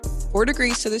4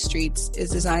 Degrees to the Streets is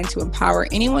designed to empower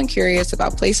anyone curious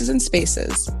about places and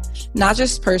spaces, not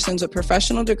just persons with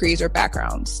professional degrees or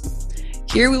backgrounds.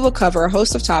 Here we will cover a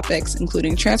host of topics,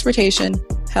 including transportation,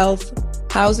 health,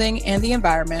 housing, and the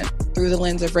environment through the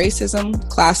lens of racism,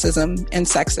 classism, and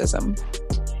sexism,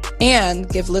 and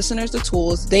give listeners the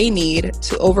tools they need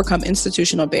to overcome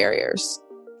institutional barriers.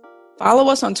 Follow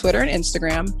us on Twitter and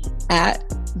Instagram at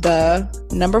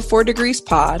the 4 Degrees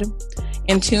Pod,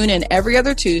 and tune in every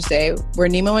other Tuesday where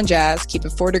Nemo and Jazz keep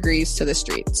it 4 degrees to the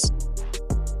streets.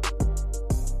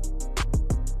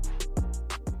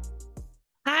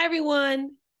 Hi,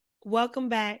 everyone. Welcome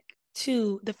back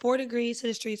to the 4 Degrees to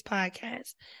the Streets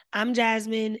podcast. I'm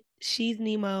Jasmine. She's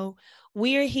Nemo.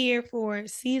 We are here for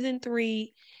season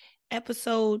 3,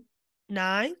 episode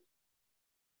 9.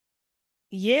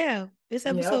 Yeah, it's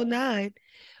episode 9.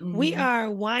 Mm-hmm. We are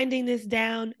winding this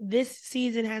down. This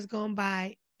season has gone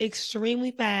by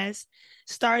extremely fast.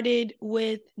 Started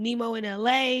with Nemo in LA.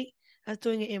 I was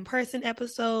doing an in-person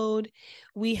episode.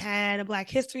 We had a Black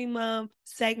History Month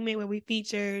segment where we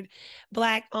featured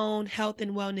Black-owned health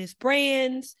and wellness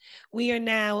brands. We are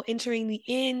now entering the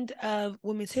end of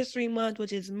Women's History Month,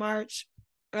 which is March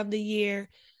of the year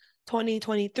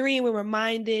 2023. And we're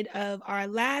reminded of our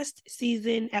last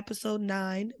season, episode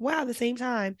 9. Wow, the same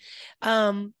time.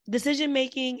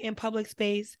 Decision-making in public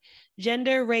space,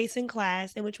 gender, race, and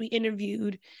class, in which we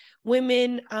interviewed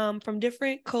women from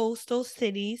different coastal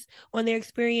cities on their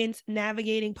experience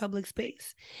navigating public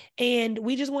space. And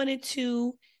we just wanted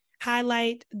to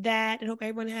highlight that and hope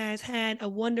everyone has had a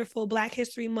wonderful Black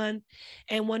History Month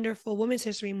and wonderful Women's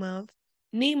History Month.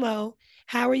 Nemo,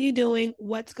 how are you doing?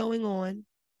 What's going on?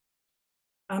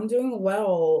 I'm doing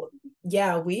well.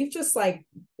 Yeah, we've just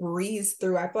breezed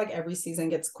through. I feel like every season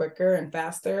gets quicker and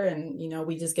faster, and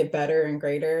we just get better and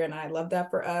greater. And I love that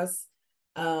for us.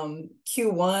 Q1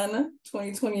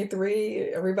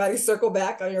 2023, everybody circle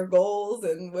back on your goals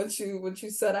and what you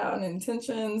set out and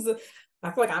intentions.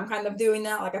 I feel like I'm kind of doing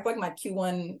that. I feel like my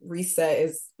Q1 reset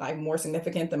is more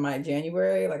significant than my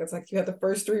January. It's you have the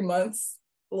first 3 months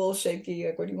a little shaky.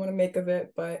 What do you want to make of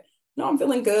it? But no, I'm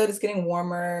feeling good. It's getting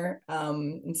warmer.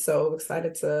 And so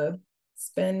excited to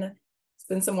spend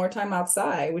some more time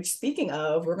outside, which, speaking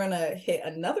of, we're going to hit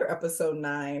another episode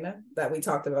 9 that we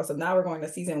talked about. So now we're going to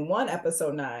season 1,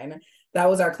 episode 9. That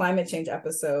was our climate change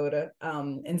episode.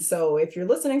 And so if you're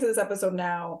listening to this episode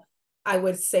now, I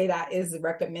would say that is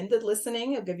recommended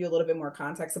listening. I'll give you a little bit more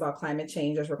context about climate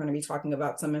change, as we're going to be talking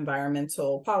about some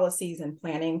environmental policies and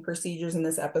planning procedures in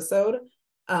this episode.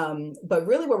 But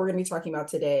really what we're going to be talking about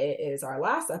today is our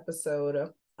last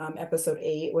episode, episode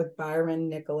 8, with Byron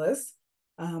Nicholas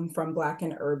from Black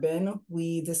and Urban.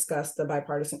 We discussed the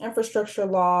bipartisan infrastructure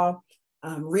law,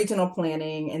 regional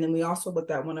planning, and then we also looked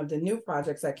at one of the new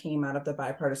projects that came out of the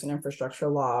bipartisan infrastructure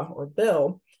law or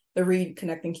bill, the Read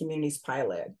Connecting Communities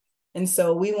pilot. And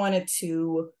so we wanted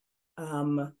to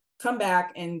come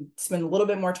back and spend a little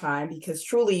bit more time, because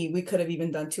truly we could have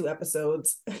even done 2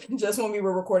 episodes just when we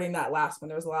were recording that last one.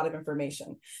 There was a lot of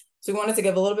information. So we wanted to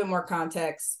give a little bit more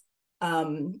context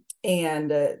and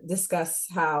discuss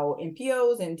how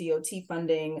NPOs and DOT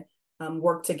funding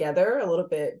work together a little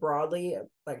bit broadly,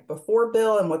 before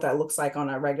bill, and what that looks like on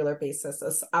a regular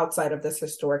basis outside of this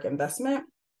historic investment.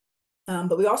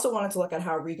 But we also wanted to look at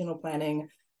how regional planning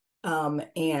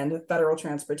and federal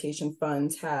transportation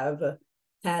funds have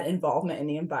had involvement in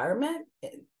the environment.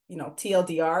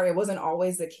 TLDR, it wasn't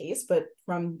always the case, but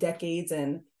from decades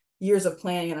and years of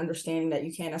planning and understanding that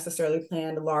you can't necessarily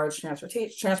plan large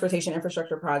transportation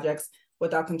infrastructure projects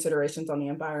without considerations on the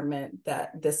environment,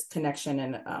 that this connection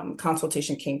and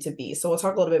consultation came to be. So we'll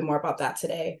talk a little bit more about that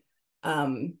today.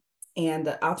 And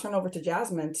I'll turn over to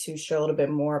Jasmine to share a little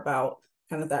bit more about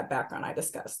kind of that background I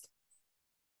discussed.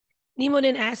 Nemo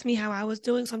didn't ask me how I was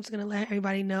doing, so I'm just going to let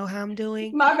everybody know how I'm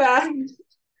doing. My bad.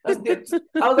 That's good.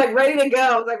 I was ready to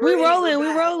go. I was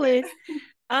we're rolling.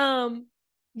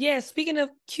 Yeah, speaking of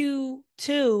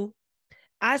Q2,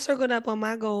 I circled up on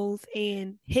my goals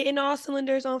and hitting all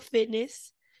cylinders on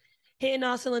fitness, hitting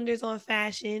all cylinders on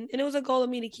fashion. And it was a goal of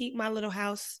me to keep my little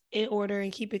house in order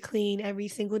and keep it clean every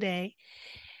single day.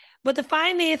 But the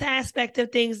finance aspect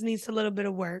of things needs a little bit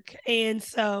of work. And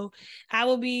so I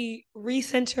will be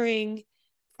recentering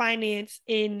finance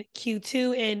in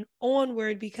Q2 and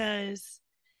onward, because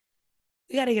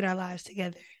we got to get our lives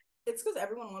together. It's because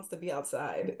everyone wants to be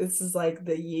outside. This is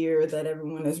the year that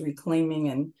everyone is reclaiming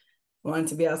and wanting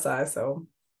to be outside. So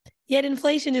yet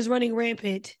inflation is running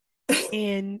rampant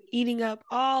and eating up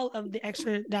all of the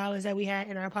extra dollars that we had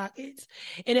in our pockets.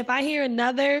 And if I hear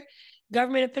another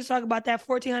government official talk about that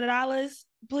 $1,400,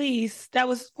 please, that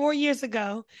was 4 years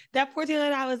ago. That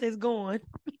 $1,400 is gone.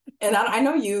 And I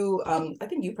know you, I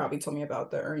think you probably told me about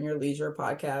the Earn Your Leisure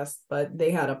podcast, but they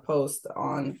had a post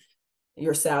on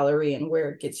your salary and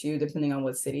where it gets you depending on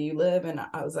what city you live. And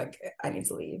I was like, I need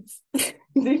to leave.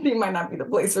 DC might not be the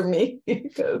place for me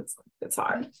because it's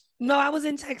hard. No, I was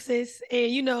in Texas,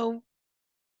 and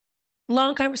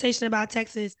long conversation about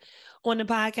Texas on the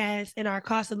podcast in our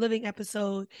cost of living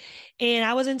episode. And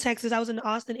I was in Texas, I was in the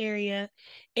Austin area,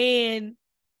 and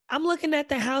I'm looking at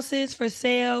the houses for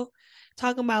sale,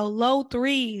 talking about low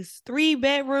threes,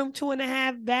 3-bedroom,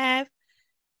 2.5 bath.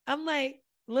 I'm like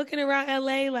looking around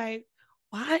LA like,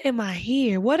 why am I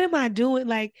here? What am I doing?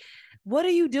 Like, what are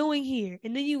you doing here?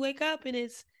 And then you wake up and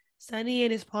it's sunny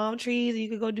and it's palm trees and you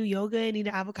could go do yoga and eat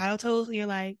an avocado toast. And you're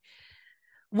like,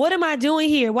 what am I doing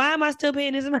here? Why am I still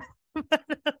paying this money?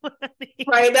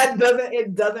 Right.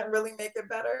 It doesn't really make it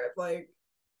better. Like,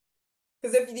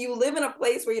 because if you live in a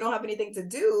place where you don't have anything to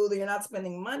do, then you're not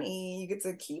spending money, you get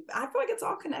to keep, I feel like it's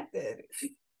all connected.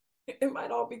 It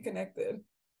might all be connected.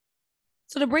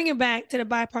 So to bring it back to the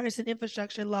bipartisan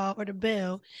infrastructure law or the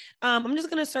bill, I'm just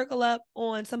going to circle up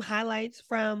on some highlights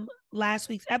from last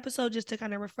week's episode just to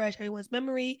kind of refresh everyone's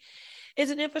memory.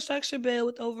 It's an infrastructure bill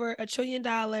with over $1 trillion,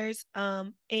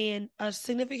 and a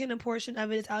significant portion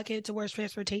of it is allocated towards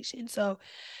transportation. So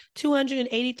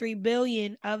 $283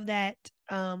 billion of that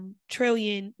 $1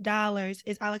 trillion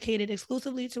is allocated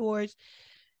exclusively towards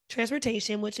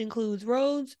transportation, which includes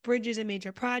roads, bridges, and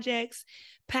major projects,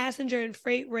 passenger and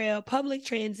freight rail, public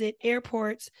transit,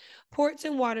 airports, ports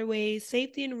and waterways,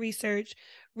 safety and research,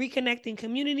 reconnecting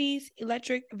communities,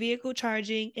 electric vehicle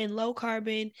charging, and low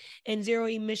carbon and zero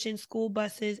emission school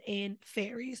buses and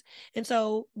ferries. And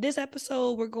so this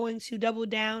episode, we're going to double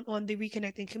down on the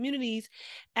reconnecting communities,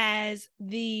 as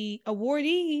the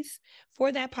awardees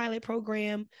for that pilot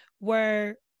program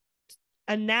were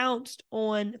announced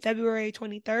on February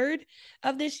 23rd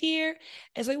of this year.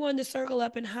 And so we wanted to circle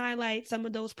up and highlight some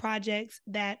of those projects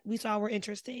that we saw were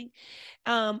interesting.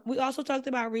 We also talked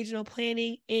about regional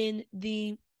planning in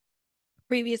the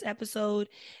previous episode,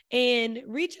 and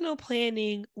regional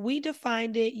planning, we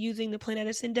defined it using the Plan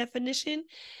Edison definition,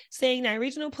 saying that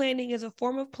regional planning is a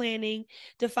form of planning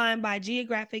defined by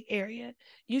geographic area,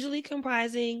 usually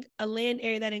comprising a land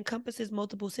area that encompasses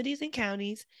multiple cities and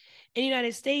counties. In the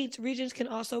United States, regions can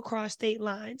also cross state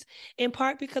lines. In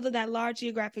part because of that large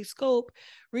geographic scope,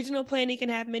 regional planning can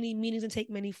have many meanings and take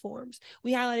many forms.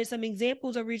 We highlighted some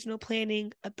examples of regional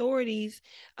planning authorities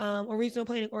or regional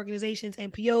planning organizations,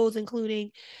 NPOs,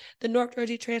 including the North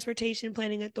Jersey Transportation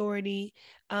Planning Authority,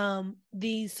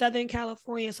 the Southern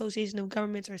California Association of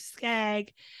Governments, or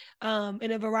SCAG,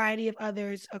 and a variety of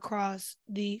others across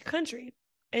the country.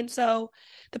 And so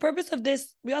the purpose of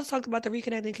this, we also talked about the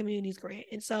Reconnecting Communities grant.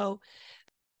 And so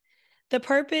the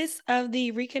purpose of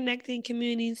the Reconnecting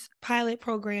Communities pilot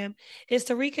program is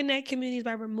to reconnect communities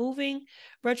by removing,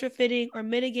 retrofitting, or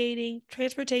mitigating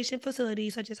transportation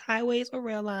facilities such as highways or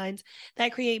rail lines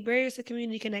that create barriers to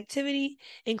community connectivity,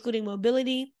 including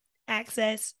mobility,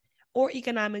 access, or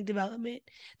economic development.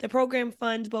 The program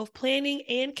funds both planning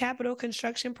and capital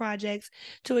construction projects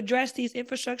to address these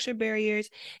infrastructure barriers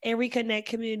and reconnect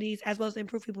communities, as well as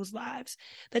improve people's lives.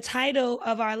 The title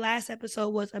of our last episode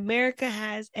was America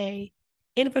Has a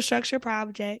infrastructure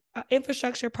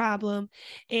problem,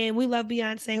 and we love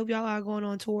Beyonce. Hope y'all are going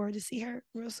on tour to see her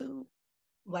real soon.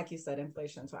 Like you said,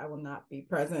 inflation, so I will not be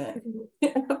present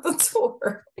at the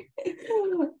tour.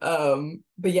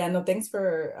 But yeah, no, thanks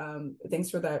for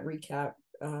that recap,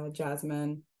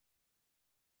 Jasmine.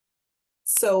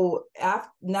 So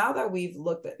now that we've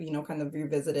looked at, kind of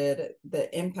revisited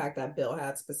the impact that bill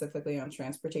had specifically on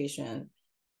transportation,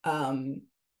 and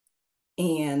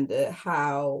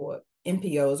how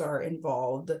NPOs are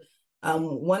involved.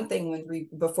 One thing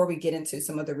before we get into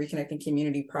some of the reconnecting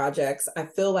community projects, I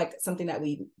feel like something that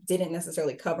we didn't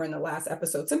necessarily cover in the last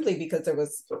episode, simply because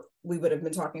we would have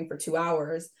been talking for 2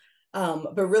 hours,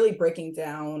 but really breaking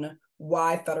down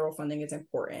why federal funding is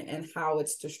important and how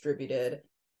it's distributed,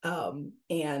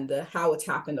 and how it's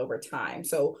happened over time.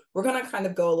 So we're going to kind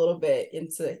of go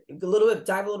dive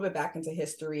a little bit back into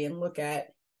history and look at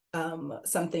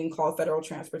something called federal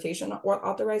transportation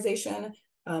authorization,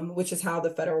 which is how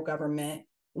the federal government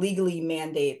legally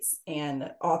mandates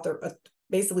and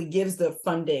basically gives the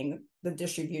funding, the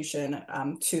distribution,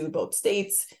 to both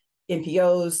states,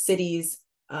 NPOs, cities,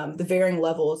 the varying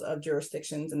levels of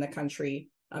jurisdictions in the country,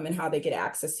 and how they get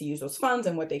access to use those funds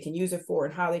and what they can use it for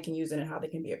and how they can use it and how they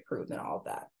can be approved and all of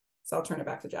that. So I'll turn it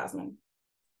back to Jasmine.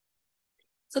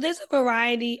 So there's a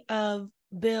variety of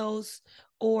bills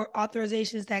or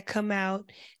authorizations that come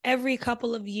out every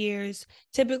couple of years,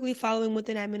 typically following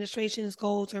within administration's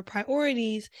goals or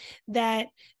priorities that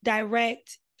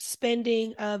direct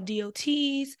spending of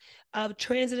DOTs, of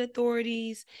transit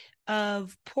authorities,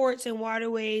 of ports and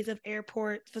waterways, of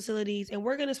airport facilities. And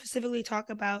we're going to specifically talk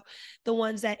about the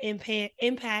ones that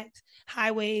impact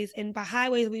highways. And by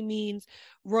highways, we mean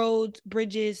roads,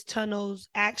 bridges, tunnels,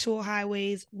 actual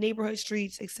highways, neighborhood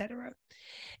streets, etc.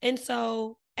 And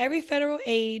so every federal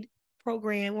aid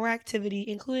program or activity,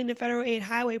 including the federal aid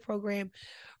highway program,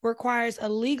 requires a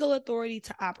legal authority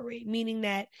to operate, meaning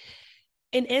that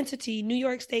an entity, New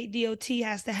York State DOT,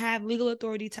 has to have legal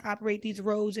authority to operate these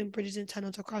roads and bridges and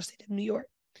tunnels across the state of New York.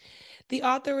 The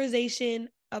authorization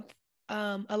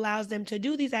allows them to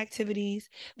do these activities,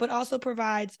 but also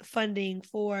provides funding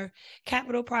for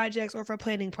capital projects or for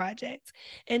planning projects.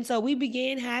 And so we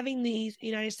began having these in the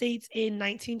United States in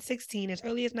 1916, as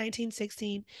early as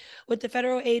 1916, with the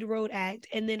Federal Aid Road Act,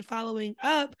 and then following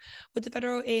up with the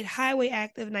Federal Aid Highway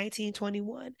Act of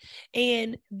 1921.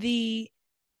 And the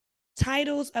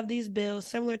titles of these bills,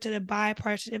 similar to the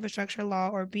Bipartisan Infrastructure Law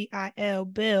or BIL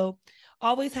bill,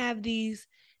 always have these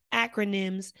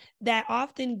acronyms that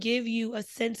often give you a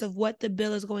sense of what the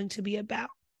bill is going to be about.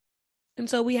 And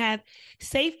so we have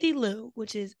Safety Lu,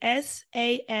 which is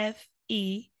SAFETEA-LU,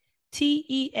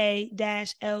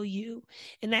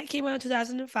 and that came out in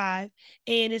 2005,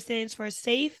 and it stands for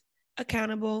Safe,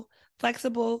 Accountable,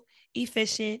 Flexible,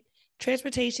 Efficient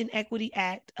Transportation Equity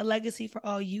Act, a legacy for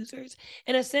all users.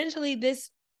 And essentially,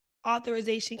 this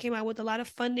authorization came out with a lot of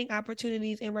funding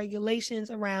opportunities and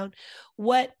regulations around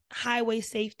what highway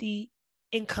safety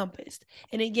encompassed.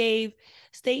 And it gave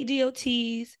state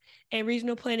DOTs and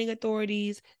regional planning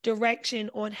authorities direction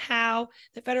on how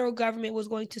the federal government was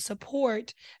going to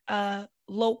support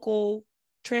local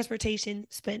transportation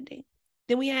spending.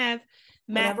 Then we have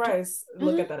Whenever I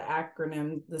look at that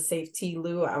acronym, the Safety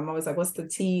Lu, I'm always like, what's the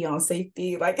T on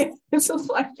safety? Like, it's just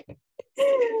like,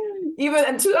 even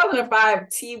in 2005,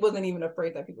 T wasn't even a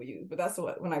phrase that people use, but that's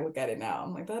what, when I look at it now,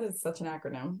 I'm like, that is such an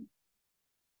acronym.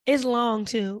 It's long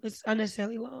too. It's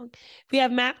unnecessarily long. We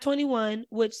have MAP 21,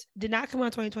 which did not come out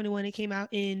in 2021. It came out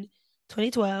in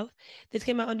 2012. This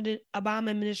came out under the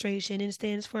Obama administration and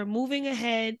stands for Moving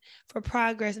Ahead for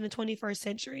Progress in the 21st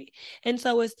Century. And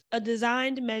so it's a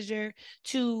designed measure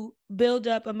to build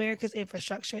up America's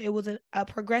infrastructure. It was a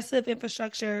progressive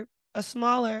infrastructure, a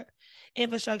smaller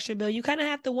infrastructure bill. You kind of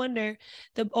have to wonder,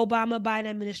 the Obama-Biden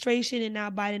administration and now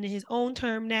Biden in his own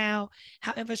term now,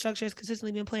 how infrastructure has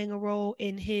consistently been playing a role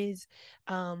in his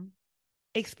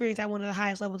experience at one of the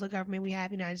highest levels of government we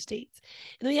have in the United States.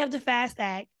 And then we have the FAST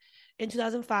Act in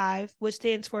 2005, which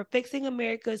stands for Fixing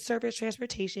America's Surface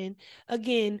Transportation.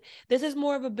 Again, this is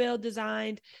more of a bill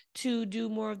designed to do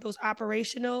more of those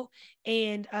operational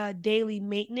and daily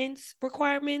maintenance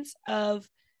requirements of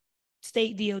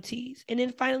state DOTs. And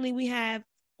then finally, we have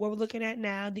what we're looking at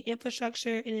now, the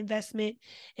Infrastructure and Investment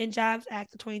and Jobs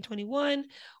Act of 2021,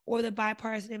 or the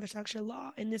Bipartisan Infrastructure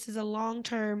Law. And this is a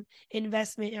long-term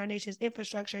investment in our nation's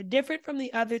infrastructure, different from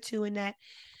the other two in that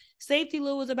Safety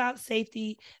Lu is about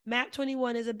safety. MAP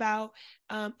 21 is about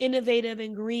innovative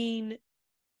and green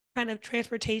kind of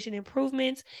transportation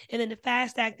improvements. And then the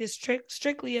FAST Act is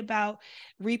strictly about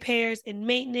repairs and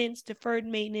maintenance, deferred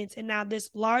maintenance. And now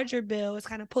this larger bill is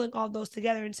kind of pulling all those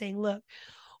together and saying, look,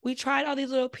 we tried all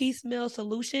these little piecemeal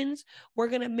solutions. We're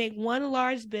going to make one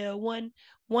large bill,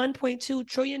 $1.2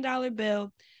 trillion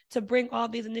bill to bring all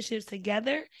these initiatives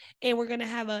together. And we're going to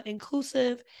have an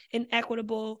inclusive and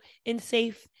equitable and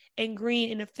safe and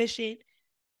green and efficient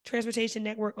transportation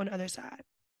network on the other side.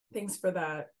 Thanks for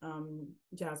that,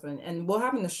 Jasmine. And we'll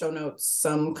have in the show notes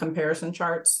some comparison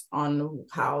charts on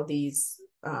how these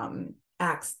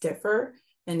acts differ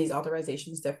and these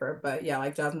authorizations differ. But yeah,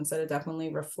 like Jasmine said, it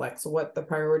definitely reflects what the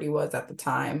priority was at the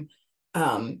time.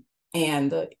 A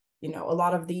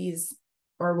lot of these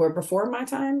were before my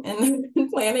time in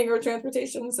planning or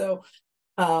transportation. So,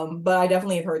 but I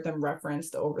definitely have heard them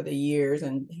referenced over the years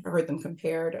and heard them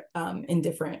compared in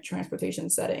different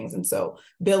transportation settings. And so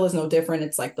bill is no different.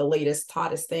 It's like the latest,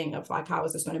 hottest thing of like, how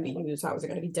is this going to be used? How is it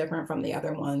going to be different from the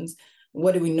other ones?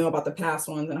 What do we know about the past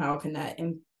ones and how can that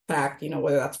impact,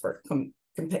 whether that's for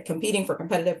competing for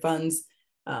competitive funds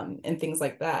and things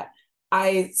like that.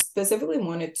 I specifically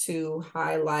wanted to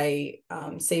highlight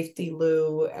Safety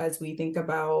Lu as we think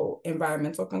about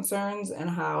environmental concerns and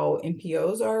how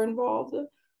NPOs are involved.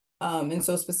 And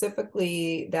so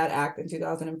specifically that act in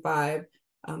 2005,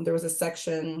 there was a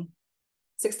section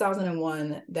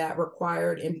 6001 that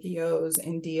required NPOs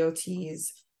and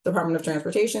DOTs, Department of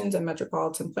Transportation and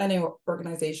metropolitan planning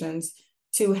organizations,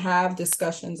 to have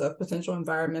discussions of potential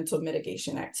environmental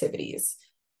mitigation activities.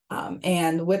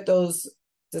 And with those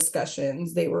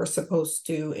discussions, they were supposed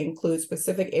to include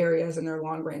specific areas in their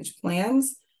long-range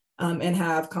plans and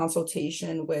have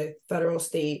consultation with federal,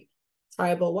 state,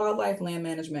 tribal, wildlife, land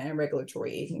management, and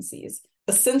regulatory agencies,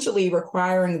 essentially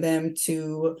requiring them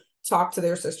to talk to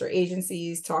their sister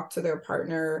agencies, talk to their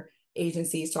partner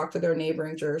agencies, talk to their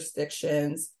neighboring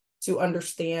jurisdictions to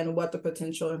understand what the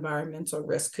potential environmental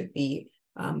risk could be,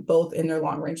 both in their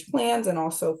long-range plans and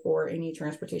also for any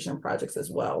transportation projects as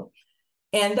well.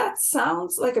 And that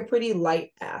sounds like a pretty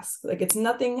light ask. Like it's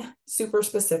nothing super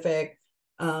specific.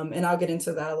 And I'll get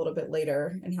into that a little bit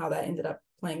later and how that ended up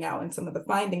playing out in some of the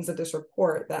findings of this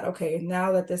report, that, okay,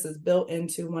 now that this is built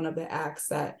into one of the acts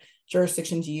that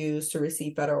jurisdictions use to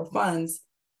receive federal funds,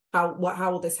 how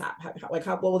will this happen?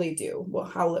 What will they do?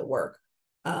 How will it work?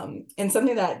 And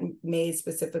something that made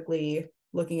specifically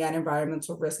looking at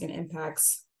environmental risk and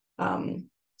impacts,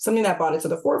 something that brought it to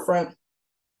the forefront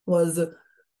was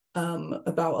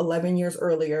about 11 years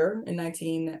earlier in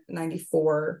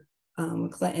 1994,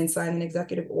 Clinton signed an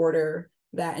executive order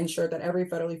that ensured that every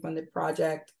federally funded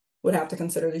project would have to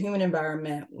consider the human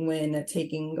environment when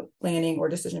taking planning or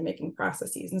decision-making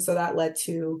processes. And so that led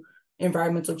to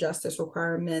environmental justice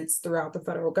requirements throughout the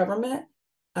federal government.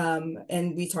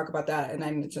 And we talk about that, and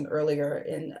I mentioned earlier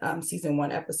in season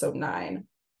 1, episode 9.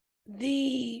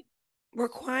 The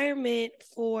requirement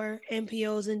for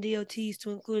NPOs and DOTs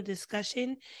to include a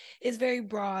discussion is very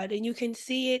broad, and you can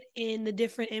see it in the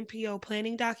different NPO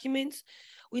planning documents.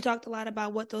 We talked a lot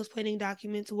about what those planning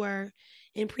documents were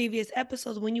in previous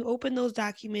episodes. When you open those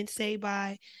documents, say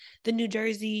by the New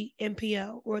Jersey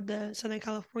NPO or the Southern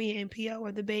California NPO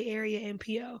or the Bay Area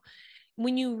NPO,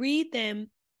 when you read them,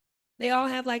 they all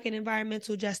have like an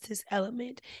environmental justice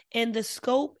element, and the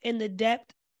scope and the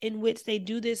depth in which they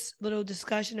do this little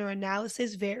discussion or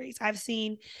analysis varies. I've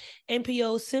seen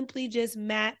NPOs simply just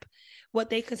map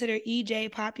what they consider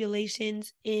EJ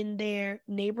populations in their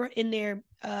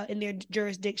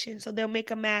jurisdiction. So they'll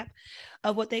make a map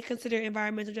of what they consider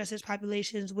environmental justice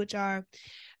populations, which are,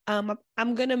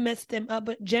 I'm gonna mess them up,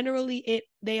 but generally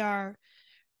they are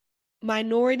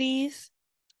minorities,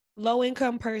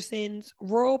 low-income persons,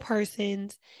 rural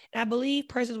persons, and I believe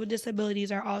persons with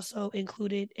disabilities are also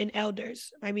included, and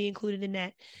elders might be included in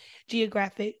that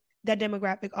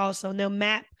demographic also. And they'll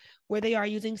map where they are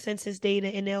using census data,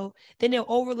 and they'll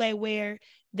overlay where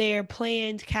their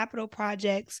planned capital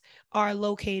projects are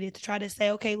located to try to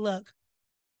say, okay, look,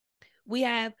 we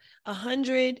have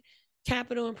 100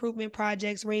 capital improvement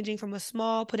projects ranging from a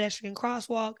small pedestrian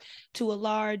crosswalk to a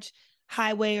large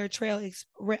highway or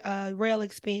rail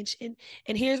expansion.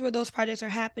 And here's where those projects are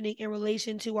happening in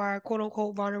relation to our quote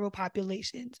unquote vulnerable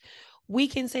populations. We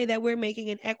can say that we're making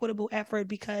an equitable effort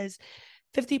because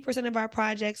 50% of our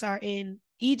projects are in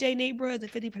EJ neighborhoods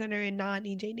and 50% are in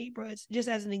non-EJ neighborhoods, just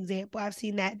as an example. I've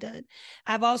seen that done.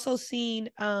 I've also seen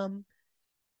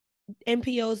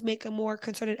NPOs make a more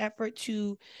concerted effort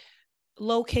to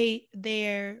locate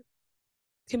their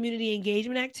community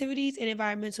engagement activities in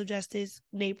environmental justice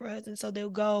neighborhoods. And so they'll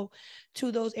go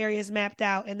to those areas mapped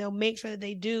out, and they'll make sure that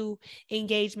they do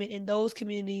engagement in those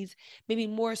communities, maybe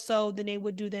more so than they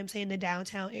would do them, say, in the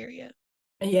downtown area.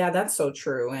 Yeah, that's so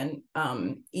true. And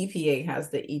EPA has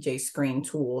the EJ Screen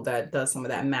tool that does some of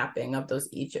that mapping of those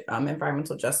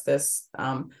environmental justice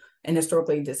and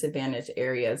historically disadvantaged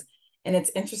areas. And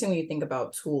it's interesting when you think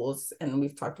about tools, and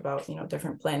we've talked about,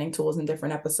 different planning tools in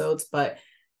different episodes, but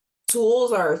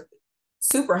tools are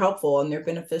super helpful and they're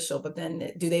beneficial, but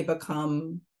then do they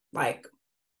become like,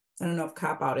 I don't know if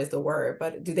cop out is the word,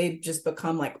 but do they just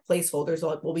become like placeholders?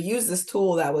 Like, well, we use this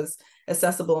tool that was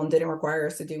accessible and didn't require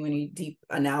us to do any deep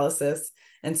analysis,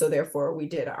 and so therefore we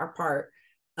did our part.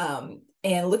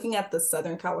 And looking at the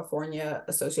Southern California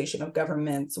Association of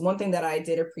Governments, one thing that I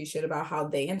did appreciate about how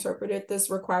they interpreted this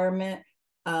requirement,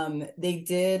 they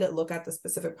did look at the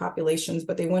specific populations,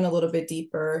 but they went a little bit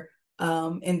deeper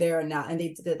in there, and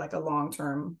they did like a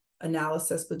long-term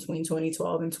analysis between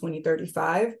 2012 and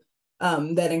 2035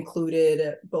 that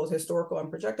included both historical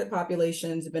and projected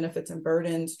populations, benefits and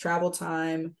burdens, travel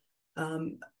time,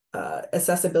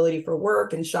 accessibility for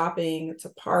work and shopping to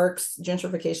parks,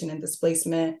 gentrification and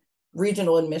displacement,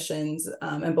 regional emissions,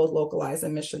 and both localized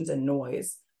emissions and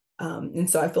noise. And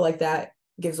so I feel like that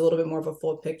gives a little bit more of a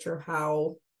full picture of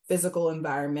how physical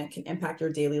environment can impact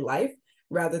your daily life,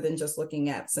 rather than just looking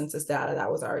at census data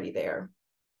that was already there.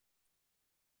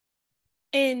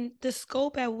 And the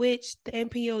scope at which the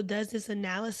NPO does this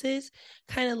analysis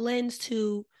kind of lends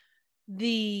to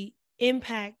the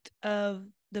impact of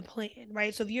the plan,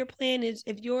 right? So if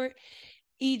your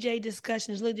EJ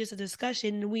discussion is really just a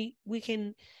discussion, we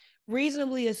can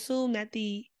reasonably assume that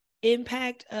the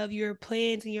impact of your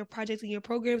plans and your projects and your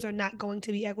programs are not going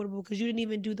to be equitable because you didn't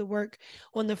even do the work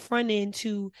on the front end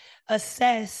to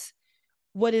assess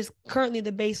what is currently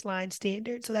the baseline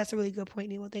standard. So that's a really good point,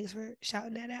 Nemo. Thanks for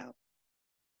shouting that out.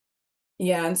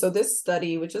 Yeah, and so this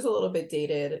study, which is a little bit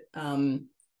dated,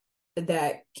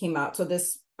 that came out. So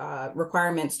this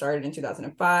requirement started in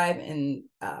 2005, and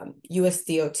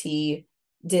USDOT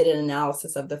did an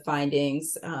analysis of the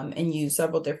findings and used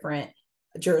several different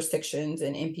jurisdictions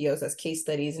and NPOs as case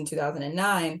studies in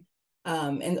 2009.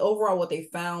 And overall, what they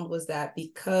found was that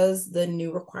because the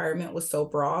new requirement was so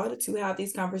broad to have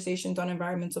these conversations on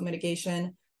environmental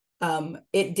mitigation,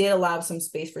 it did allow some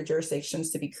space for jurisdictions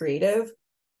to be creative.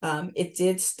 It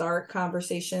did start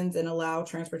conversations and allow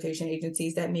transportation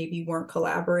agencies that maybe weren't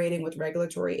collaborating with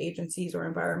regulatory agencies or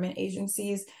environment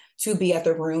agencies to be at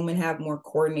the room and have more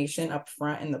coordination up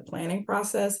front in the planning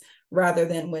process, rather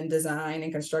than when design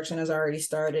and construction has already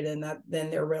started and that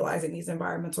then they're realizing these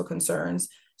environmental concerns.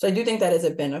 So I do think that is a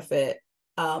benefit.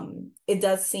 It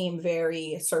does seem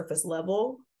very surface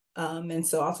level. And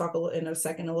so I'll talk in a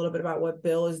second a little bit about what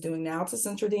Bill is doing now to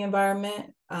center the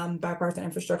environment, bipartisan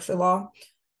infrastructure law.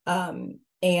 And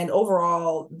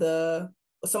overall,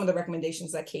 some of the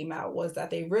recommendations that came out was that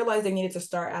they realized they needed to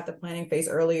start at the planning phase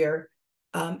earlier,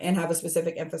 and have a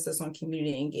specific emphasis on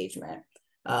community engagement,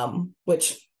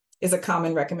 which is a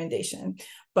common recommendation.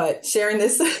 But sharing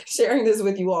this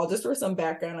with you all just for some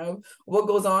background of what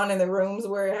goes on in the rooms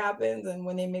where it happens and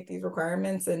when they make these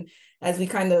requirements, and as we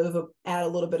kind of add a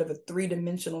little bit of a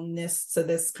three-dimensionalness to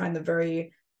this kind of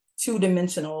very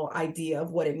two-dimensional idea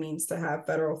of what it means to have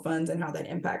federal funds and how that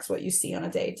impacts what you see on a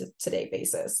day-to-day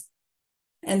basis.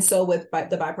 And so with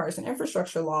the bipartisan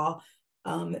infrastructure law,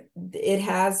 it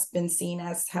has been seen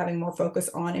as having more focus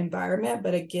on environment,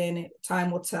 but again,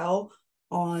 time will tell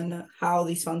on how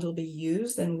these funds will be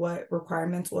used and what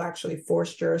requirements will actually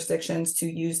force jurisdictions to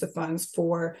use the funds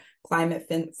for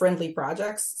climate-friendly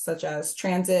projects, such as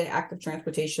transit, active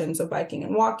transportation, so biking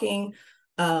and walking,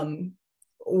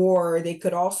 or they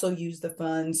could also use the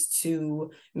funds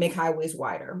to make highways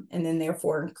wider and then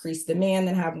therefore increase demand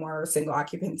and have more single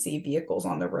occupancy vehicles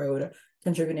on the road,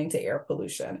 contributing to air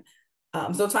pollution.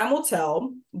 So time will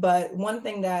tell, but one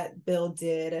thing that Bill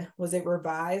did was it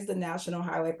revised the National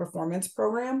Highway Performance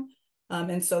Program.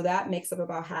 And so that makes up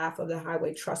about half of the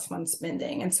Highway Trust Fund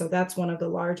spending. And so that's one of the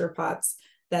larger pots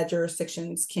that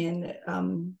jurisdictions can,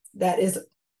 that is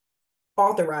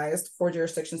authorized for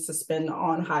jurisdictions to spend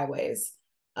on highways.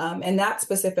 And that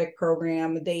specific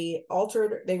program, they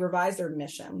revised their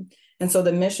mission. And so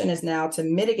the mission is now to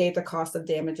mitigate the cost of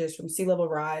damages from sea level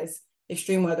rise,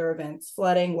 extreme weather events,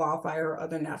 flooding, wildfire, or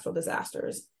other natural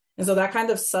disasters. And so that kind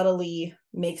of subtly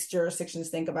makes jurisdictions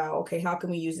think about, okay, how can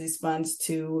we use these funds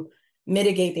to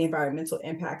mitigate the environmental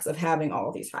impacts of having all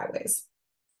of these highways?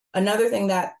 Another thing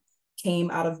that came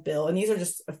out of Bill, and these are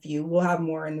just a few, we'll have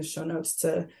more in the show notes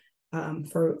to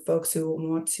for folks who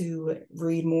want to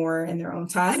read more in their own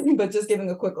time, but just giving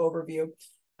a quick overview.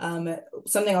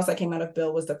 Something else that came out of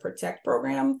Bill was the PROTECT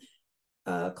program.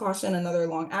 Caution, another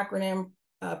long acronym.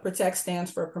 PROTECT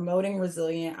stands for Promoting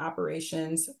Resilient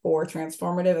Operations for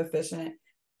Transformative, Efficient,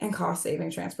 and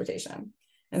Cost-Saving Transportation.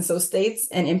 And so states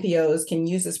and NPOs can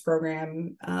use this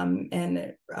program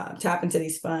and tap into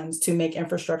these funds to make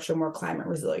infrastructure more climate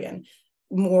resilient,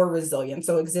 more resilient.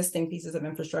 So existing pieces of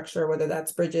infrastructure, whether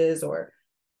that's bridges or,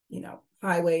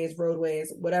 highways,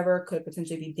 roadways, whatever could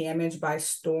potentially be damaged by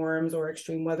storms or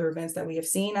extreme weather events that we have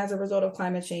seen as a result of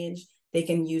climate change, they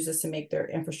can use this to make their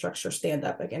infrastructure stand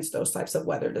up against those types of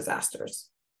weather disasters.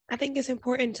 I think it's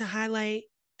important to highlight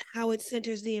how it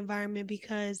centers the environment,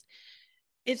 because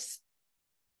it's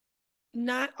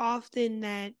not often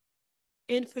that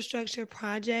infrastructure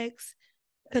projects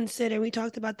consider, we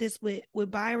talked about this with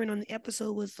Byron on the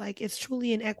episode, was like, it's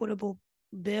truly an equitable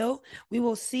bill. We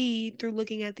will see through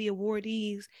looking at the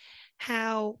awardees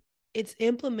how it's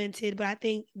implemented, but I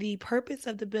think the purpose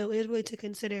of the bill is really to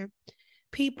consider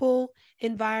people,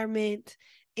 environment,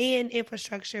 and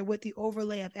infrastructure with the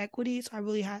overlay of equity. So I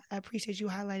really I appreciate you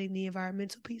highlighting the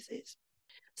environmental pieces.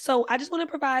 So I just want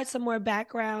to provide some more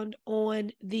background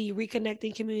on the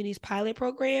Reconnecting Communities pilot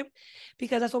program,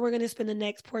 because that's what we're going to spend the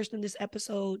next portion of this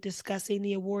episode discussing,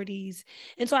 the awardees.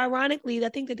 And so ironically, I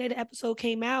think the day the episode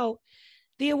came out,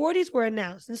 the awardees were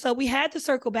announced. And so we had to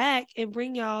circle back and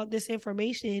bring y'all this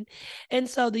information. And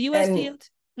so the USDOT...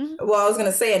 Well, I was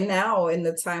going to say, and now in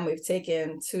the time we've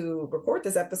taken to record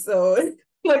this episode,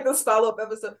 like this follow-up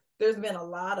episode, there's been a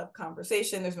lot of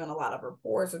conversation. There's been a lot of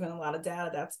reports. There's been a lot of data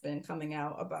that's been coming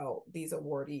out about these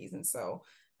awardees. And so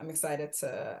I'm excited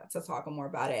to talk more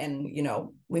about it. And,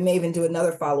 we may even do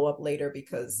another follow-up later,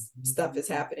 because stuff is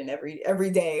happening every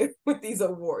day with these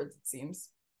awards, it seems.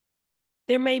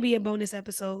 There may be a bonus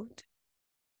episode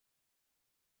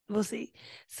We'll see.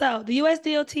 So the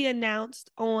USDOT announced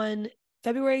on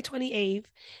February 28th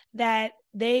that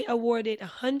they awarded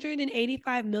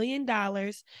 $185 million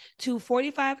to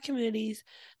 45 communities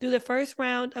through the first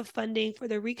round of funding for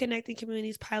the Reconnecting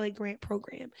Communities Pilot Grant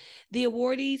Program. The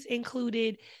awardees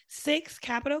included 6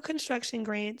 capital construction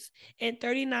grants and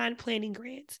 39 planning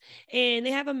grants. And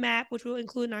they have a map, which we'll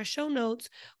include in our show notes,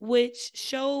 which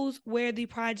shows where the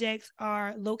projects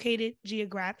are located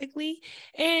geographically.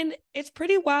 And it's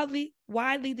pretty widely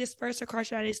dispersed across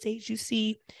the United States. You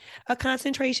see a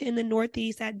concentration in the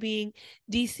Northeast, that being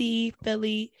DC,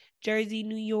 Philly, Jersey,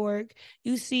 New York.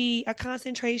 You see a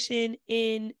concentration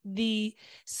in the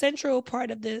central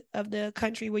part of the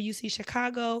country, where you see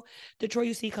Chicago, Detroit,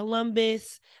 you see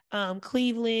Columbus,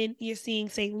 Cleveland, you're seeing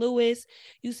St. Louis.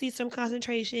 You see some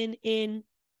concentration in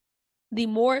the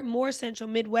more central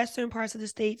Midwestern parts of the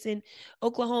states in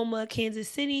Oklahoma, Kansas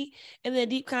City, and then a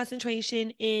deep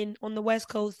concentration on the West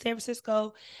Coast, San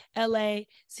Francisco, LA,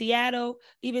 Seattle,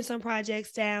 even some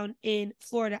projects down in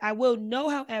Florida. I will know,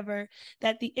 however,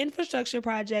 that the infrastructure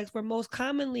projects were most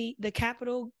commonly the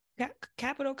capital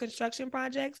construction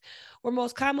projects were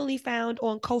most commonly found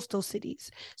on coastal cities.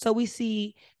 So we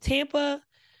see Tampa,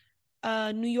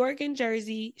 New York and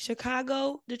Jersey,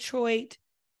 Chicago, Detroit,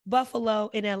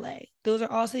 Buffalo, and LA. Those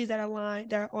are all cities that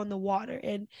are on the water.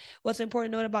 And what's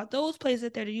important to note about those places,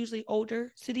 that they're usually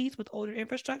older cities with older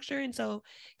infrastructure. And so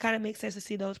it kind of makes sense to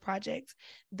see those projects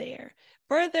there.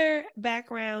 Further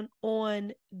background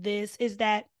on this is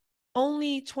that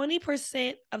only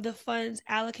 20% of the funds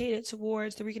allocated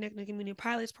towards the Reconnecting Community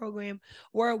Pilots program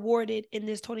were awarded in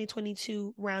this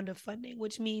 2022 round of funding,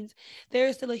 which means there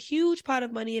is still a huge pot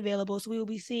of money available. So we will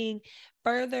be seeing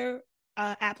further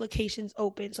applications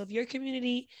open. So if your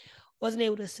community wasn't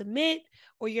able to submit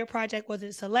or your project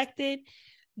wasn't selected,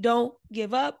 don't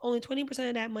give up. Only 20%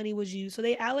 of that money was used. So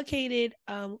they allocated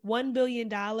 $1 billion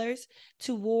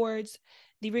towards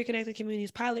the Reconnected Communities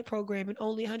pilot program, and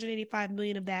only $185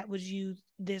 million of that was used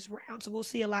this round. So we'll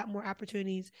see a lot more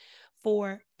opportunities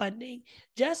for funding.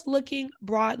 Just looking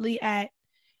broadly at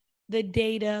the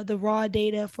data, the raw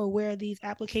data for where these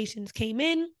applications came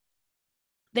in,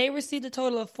 they received a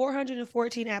total of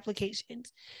 414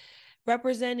 applications,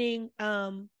 representing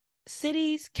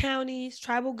cities, counties,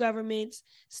 tribal governments,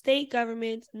 state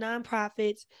governments,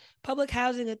 nonprofits, public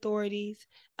housing authorities,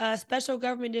 special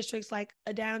government districts like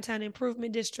a downtown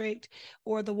improvement district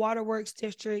or the waterworks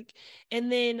district, and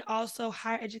then also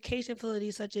higher education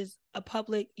facilities such as a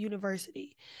public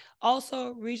university.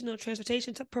 Also regional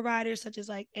transportation providers such as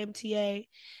like MTA.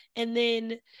 And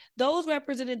then those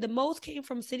represented, the most came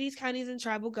from cities, counties, and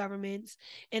tribal governments,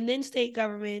 and then state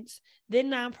governments, then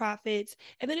nonprofits.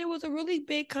 And then there was a really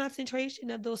big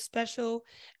concentration of those special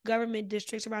government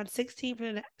districts. Around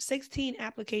 16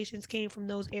 applications came from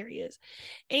those areas.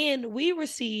 And we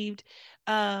received,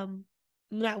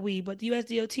 not we, but the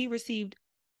USDOT received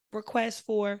requests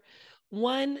for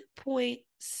 $1.6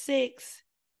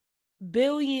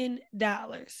 billion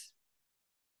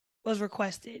was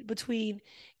requested between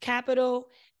capital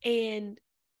and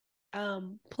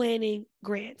planning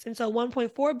grants. And so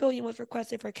 $1.4 billion was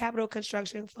requested for capital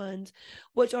construction funds,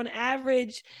 which on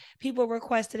average, people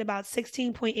requested about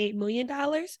 $16.8 million.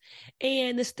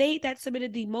 And the state that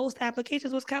submitted the most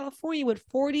applications was California, with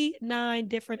 49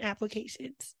 different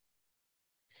applications.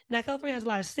 Now, California has a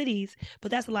lot of cities, but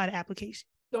that's a lot of applications.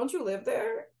 Don't you live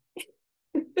there?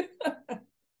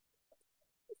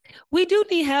 We do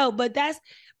need help, but that's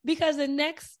because the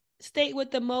next state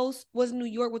with the most was New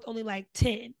York, with only like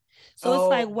 10. So it's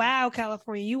like, wow,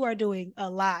 California, you are doing a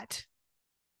lot.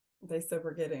 They said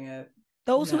we're getting it.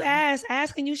 Those who ask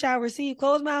and you shall receive.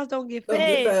 Closed mouths don't get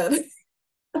fed.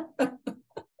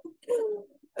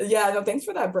 Yeah, no, thanks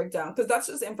for that breakdown, because that's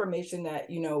just information that,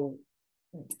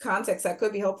 context that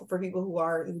could be helpful for people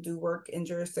who do work in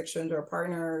jurisdictions or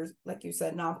partners. Like you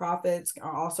said, nonprofits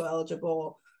are also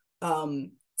eligible.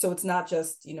 So it's not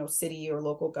just, city or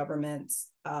local governments,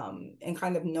 and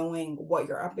kind of knowing what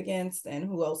you're up against and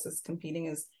who else is competing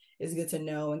is good to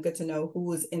know, and good to know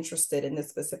who is interested in this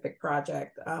specific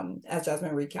project. As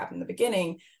Jasmine recapped in the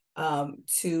beginning,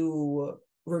 to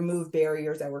remove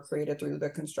barriers that were created through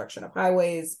the construction of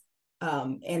highways,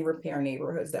 and repair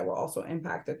neighborhoods that were also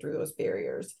impacted through those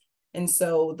barriers. And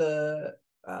so the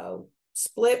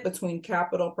split between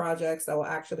capital projects that will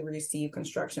actually receive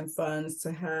construction funds to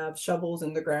have shovels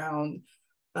in the ground,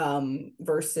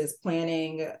 versus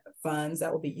planning funds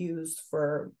that will be used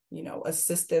for,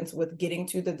 assistance with getting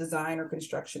to the design or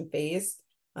construction phase.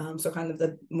 So kind of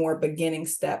the more beginning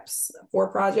steps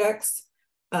for projects.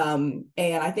 And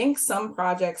I think some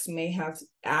projects may have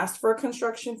asked for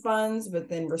construction funds, but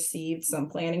then received some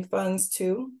planning funds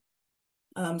too.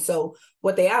 So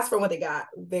what they asked for and what they got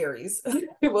varies.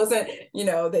 It wasn't,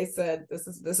 they said this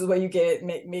is what you get,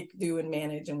 make do and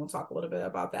manage, and we'll talk a little bit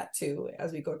about that too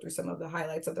as we go through some of the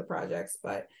highlights of the projects.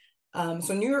 But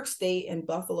so New York State and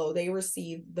Buffalo, they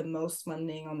received the most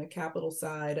funding on the capital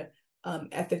side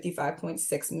at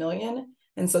 55.6 million.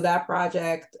 And so that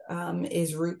project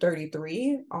is Route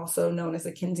 33, also known as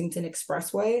the Kensington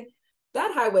Expressway.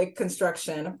 That highway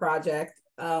construction project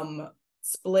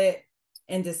split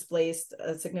and displaced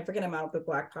a significant amount of the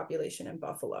Black population in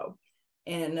Buffalo.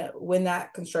 And when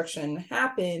that construction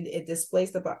happened, it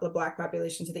displaced the Black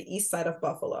population to the east side of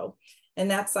Buffalo.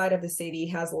 And that side of the city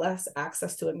has less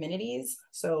access to amenities.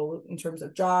 So in terms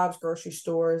of jobs, grocery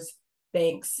stores,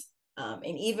 banks,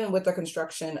 and even with the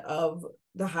construction of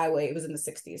the highway, it was in the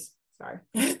 60s, sorry.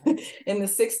 In the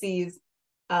 60s,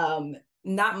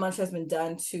 not much has been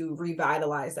done to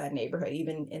revitalize that neighborhood,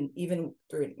 even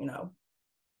through,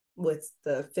 with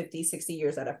the 50, 60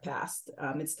 years that have passed,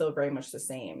 it's still very much the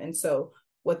same. And so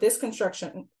what this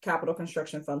capital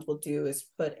construction funds will do is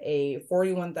put a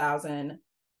 4,000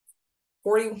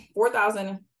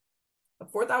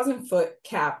 foot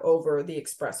cap over the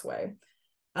expressway.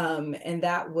 And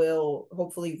that will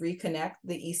hopefully reconnect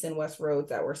the east and west roads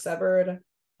that were severed,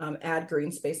 add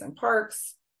green space and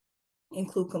parks,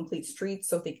 include complete streets.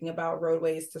 So thinking about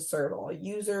roadways to serve all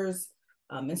users.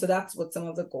 And so that's what some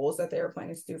of the goals that they are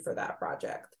planning to do for that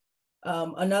project.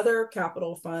 Another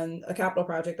capital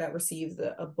project that received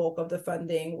a bulk of the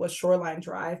funding was Shoreline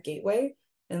Drive Gateway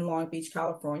in Long Beach,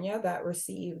 California, that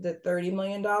received $30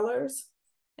 million.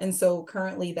 And so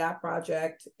currently that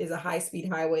project is a high-speed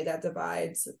highway that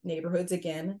divides neighborhoods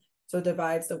again. So it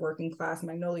divides the working class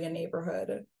Magnolia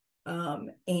neighborhood.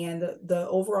 And the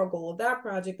overall goal of that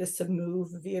project is to move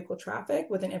vehicle traffic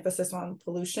with an emphasis on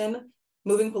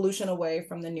moving pollution away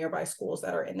from the nearby schools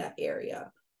that are in that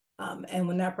area. And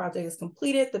when that project is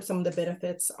completed, some of the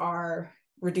benefits are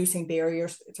reducing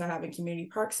barriers to having community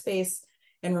park space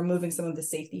and removing some of the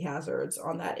safety hazards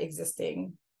on that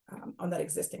existing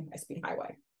high-speed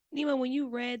highway. Nima, when you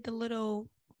read the little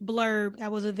blurb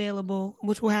that was available,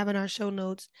 which we'll have in our show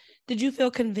notes, did you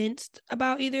feel convinced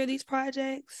about either of these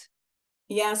projects?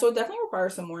 Yeah, so it definitely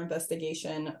requires some more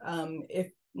investigation.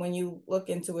 When you look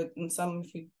into it,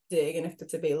 if you dig and if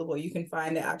it's available, you can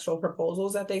find the actual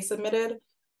proposals that they submitted,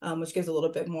 which gives a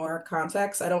little bit more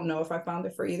context. I don't know if I found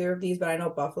it for either of these, but I know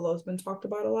Buffalo's been talked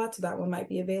about a lot, so that one might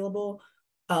be available.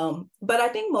 But I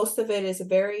think most of it is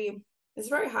very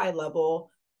high level.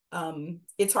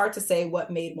 It's hard to say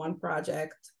what made one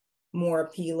project more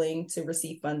appealing to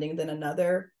receive funding than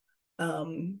another.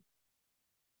 Because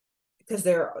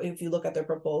if you look at their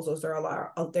proposals, there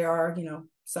are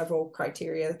several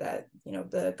criteria that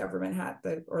the government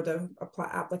the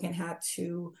applicant had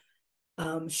to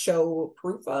show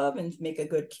proof of and make a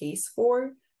good case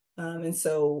for. And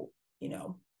so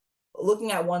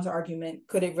looking at one's argument,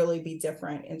 could it really be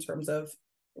different in terms of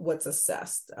what's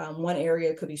assessed? One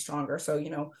area could be stronger. So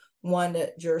one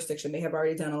jurisdiction may have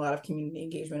already done a lot of community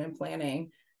engagement and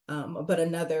planning, but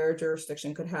another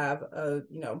jurisdiction could have a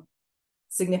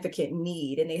significant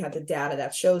need, and they have the data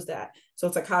that shows that. So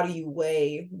it's like, how do you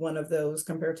weigh one of those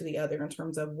compared to the other in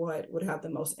terms of what would have the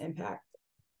most impact?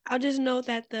 I'll just note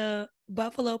that the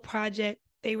Buffalo project,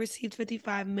 they received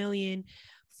 $55 million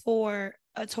for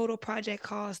a total project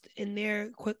cost in their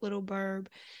quick little blurb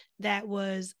that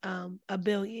was $1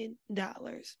 billion.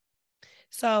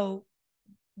 So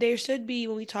there should be,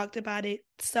 when we talked about it,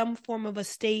 some form of a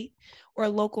state or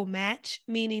local match,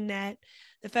 meaning that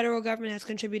the federal government has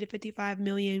contributed $55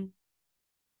 million.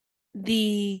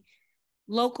 The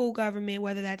local government,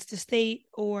 whether that's the state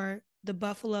or the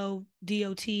Buffalo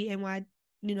DOT, the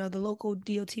local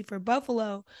DOT for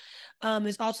Buffalo,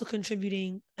 is also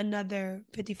contributing another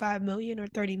 $55 million or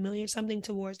 $30 million, something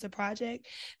towards the project.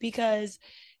 Because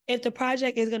if the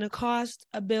project is going to cost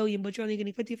 $1 billion, but you're only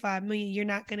getting $55 million, you're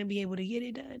not going to be able to get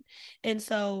it done. And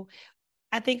so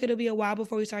I think it'll be a while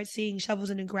before we start seeing shovels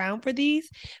in the ground for these.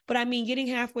 But I mean, getting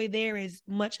halfway there is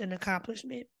much an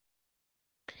accomplishment.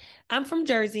 I'm from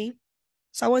Jersey,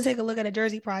 so I want to take a look at a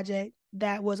Jersey project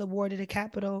that was awarded a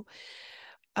capital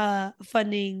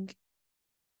funding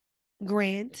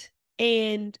grant.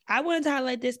 And I wanted to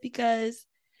highlight this because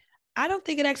I don't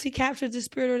think it actually captures the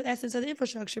spirit or the essence of the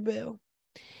infrastructure bill.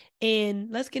 And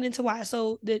let's get into why.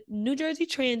 So the New Jersey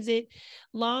Transit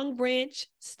Long Branch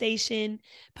Station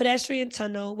Pedestrian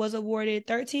Tunnel was awarded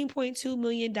 $13.2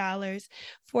 million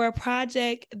for a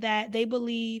project that they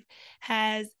believe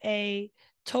has a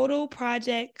total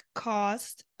project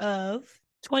cost of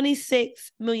 $26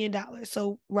 million,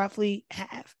 so roughly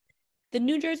half. The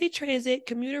New Jersey Transit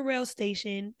commuter rail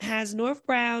station has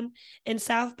northbound and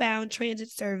southbound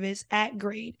transit service at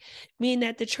grade, meaning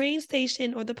that the train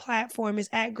station or the platform is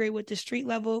at grade with the street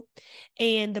level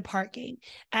and the parking,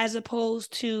 as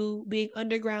opposed to being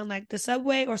underground like the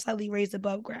subway or slightly raised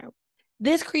above ground.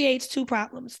 This creates two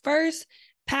problems. First,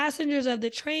 passengers of the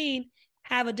train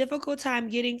have a difficult time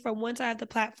getting from one side of the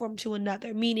platform to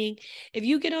another, meaning if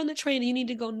you get on the train and you need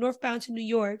to go northbound to New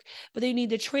York, but then you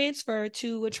need to transfer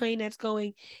to a train that's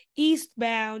going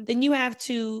eastbound, then you have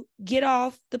to get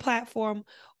off the platform,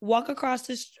 walk across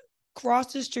the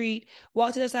street,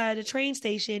 walk to the side of the train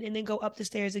station, and then go up the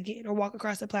stairs again or walk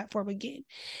across the platform again.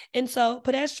 And so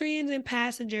pedestrians and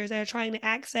passengers that are trying to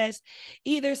access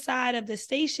either side of the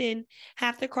station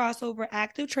have to cross over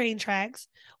active train tracks,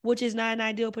 which is not an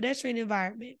ideal pedestrian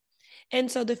environment.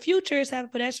 And so the futures have a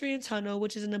pedestrian tunnel,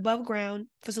 which is an above ground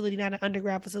facility, not an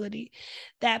underground facility,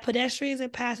 that pedestrians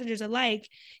and passengers alike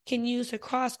can use to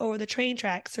cross over the train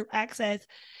tracks to access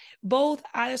both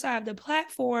either side of the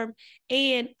platform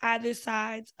and either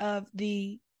sides of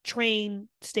the train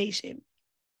station.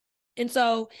 And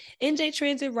so NJ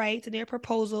Transit writes in their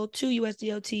proposal to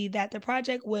USDOT that the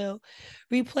project will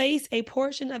replace a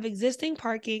portion of existing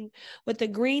parking with a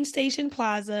green station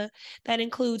plaza that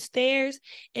includes stairs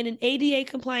and an ADA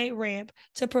compliant ramp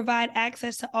to provide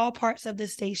access to all parts of the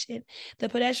station. The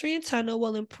pedestrian tunnel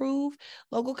will improve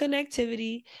local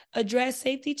connectivity, address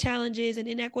safety challenges and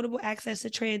inequitable access to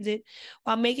transit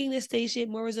while making the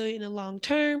station more resilient in the long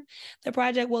term. The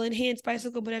project will enhance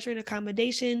bicycle pedestrian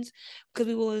accommodations because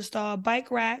we will install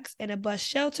bike racks and a bus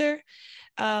shelter,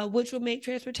 which will make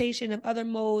transportation of other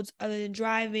modes other than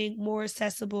driving more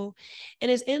accessible and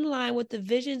is in line with the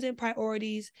visions and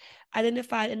priorities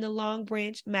identified in the Long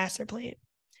Branch Master Plan.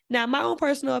 Now, my own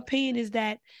personal opinion is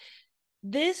that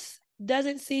this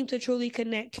doesn't seem to truly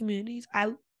connect communities. I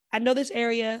know this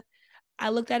area. I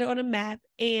looked at it on a map,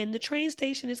 and the train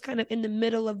station is kind of in the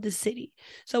middle of the city.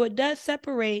 So it does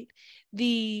separate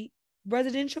the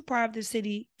residential part of the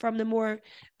city from the more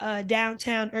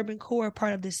downtown urban core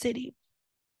part of the city.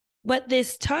 But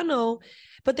this tunnel,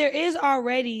 but there is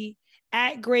already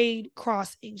at grade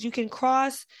crossings. You can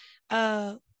cross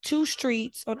two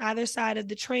streets on either side of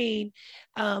the train.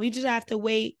 You just have to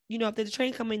wait. You know, if there's a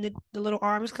train coming, the little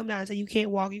arms come down and say you can't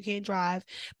walk, you can't drive.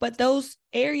 But those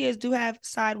areas do have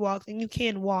sidewalks and you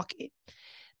can walk it.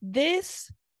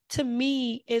 This, to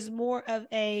me, is more of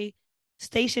a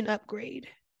station upgrade,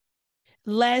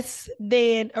 less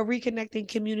than a reconnecting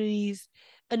communities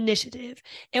initiative.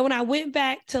 And when I went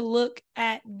back to look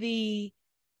at the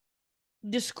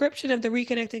description of the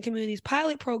Reconnecting Communities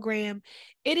pilot program,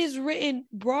 it is written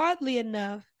broadly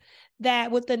enough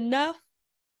that with enough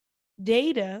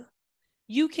data,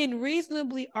 you can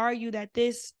reasonably argue that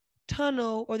this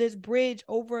tunnel or this bridge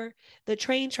over the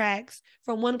train tracks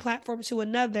from one platform to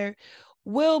another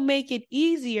will make it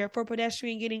easier for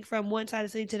pedestrian getting from one side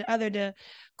of the city to the other to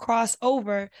cross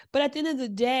over. But at the end of the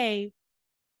day,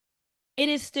 it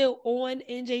is still on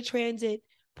NJ Transit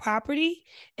property,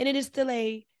 and it is still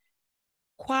a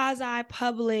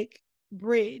quasi-public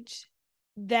bridge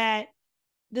that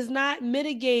does not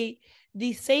mitigate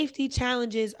the safety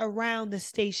challenges around the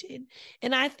station.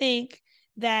 And I think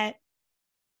that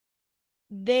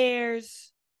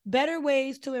there's better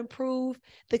ways to improve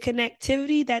the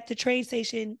connectivity that the train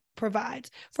station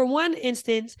provides. For one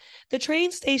instance, the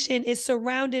train station is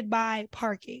surrounded by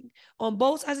parking. On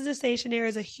both sides of the station, there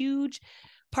is a huge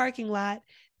parking lot.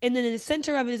 And then in the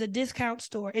center of it is a discount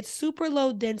store. It's super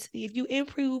low density. If you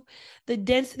improve the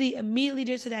density immediately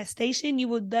just to that station, you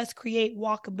will thus create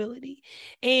walkability.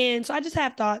 And so I just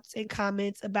have thoughts and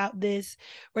comments about this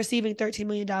receiving $13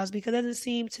 million because it doesn't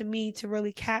seem to me to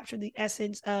really capture the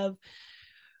essence of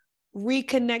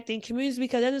reconnecting communities,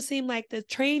 because it doesn't seem like the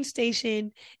train station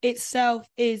itself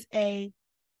is a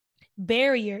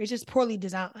barrier. It's just poorly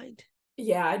designed.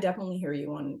 Yeah, I definitely hear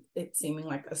you on it seeming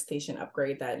like a station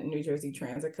upgrade that New Jersey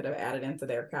Transit could have added into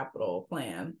their capital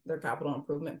plan, their capital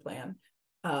improvement plan.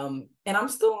 And I'm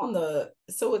still on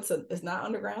so it's not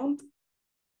underground?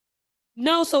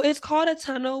 No, so it's called a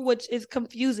tunnel, which is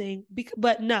confusing,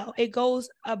 but no, it goes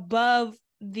above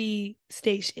the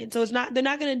station. So they're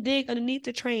not going to dig underneath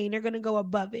the train. They're going to go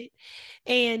above it.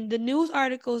 And the news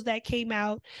articles that came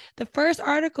out, the first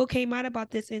article came out about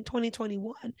this in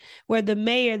 2021, where the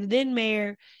then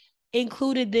mayor,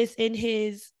 included this in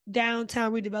his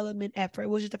downtown redevelopment effort,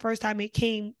 which is the first time it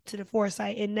came to the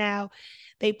foresight. And now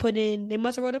they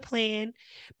must have wrote a plan,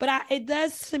 but it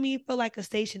does to me feel like a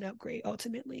station upgrade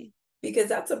ultimately. Because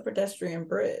that's a pedestrian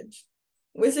bridge,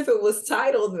 which if it was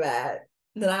titled that,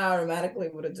 then I automatically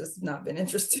would have just not been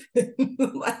interested.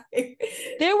 Like,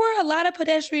 there were a lot of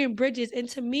pedestrian bridges, and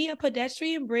to me, a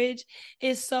pedestrian bridge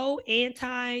is so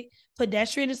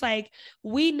anti-pedestrian. It's like,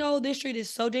 we know this street is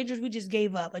so dangerous, we just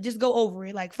gave up. I just go over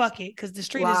it, like fuck it, because the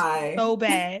street is so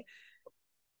bad.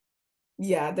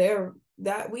 Yeah,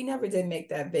 we never did make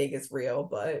that Vegas real,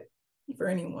 but for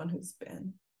anyone who's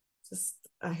been, just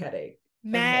a headache.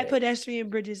 Mad pedestrian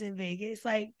bridges in Vegas.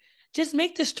 Like, just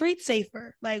make the street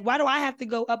safer. Like, why do I have to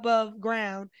go above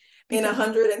ground in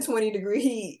 120-degree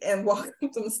heat and walk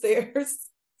up some stairs?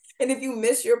 And if you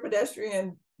miss your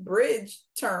pedestrian bridge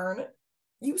turn,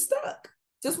 you stuck.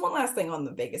 Just one last thing on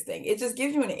the Vegas thing. It just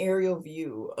gives you an aerial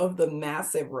view of the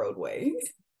massive roadway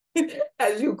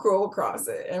as you crawl across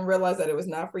it and realize that it was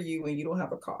not for you when you don't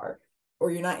have a car,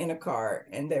 or you're not in a car,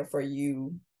 and therefore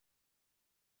you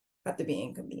have to be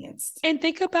inconvenienced. And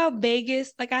think about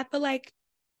Vegas. Like, I feel like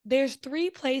there's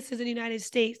 3 places in the United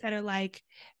States that are like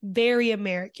very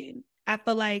American. I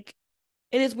feel like,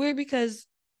 and it's weird because,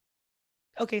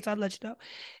 okay, so I'll let you know.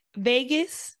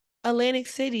 Vegas, Atlantic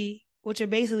City, which are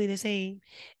basically the same,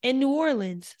 and New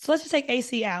Orleans. So let's just take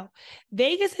AC out.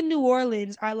 Vegas and New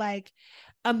Orleans are like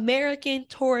American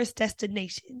tourist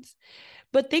destinations.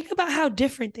 But think about how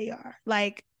different they are.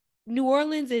 Like, New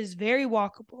Orleans is very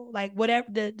walkable. Like, whatever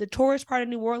the tourist part of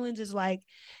New Orleans is like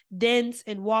dense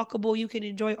and walkable. You can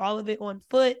enjoy all of it on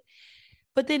foot.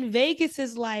 But then Vegas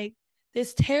is like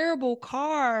this terrible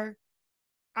car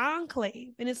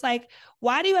enclave. And it's like,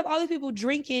 why do you have all these people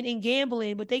drinking and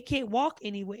gambling, but they can't walk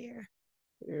anywhere?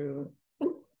 Ew.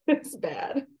 It's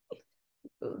bad.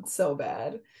 It's so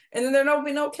bad. And then there'll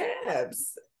be no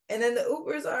cabs. And then the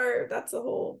Ubers that's a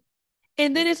whole.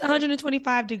 And then it's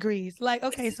 125 degrees. Like,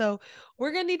 okay, so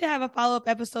we're going to need to have a follow-up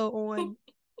episode on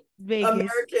Vegas.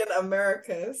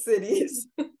 America cities.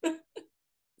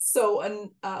 So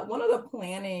one of the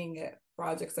planning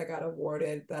projects I got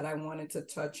awarded that I wanted to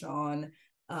touch on,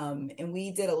 and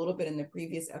we did a little bit in the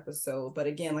previous episode, but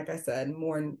again, like I said,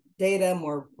 more data,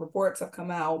 more reports have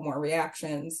come out, more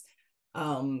reactions,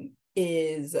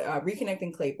 is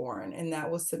Reconnecting Claiborne, and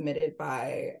that was submitted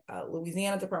by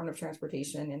Louisiana Department of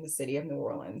Transportation in the city of New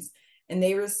Orleans, and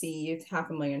they received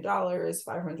 $500,000,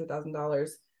 $500,000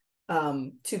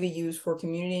 to be used for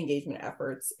community engagement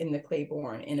efforts in the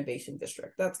Claiborne Innovation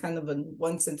District. That's kind of a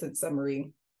one-sentence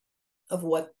summary of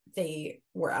what they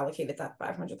were allocated that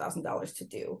 $500,000 to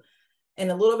do.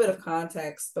 And a little bit of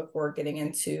context before getting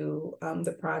into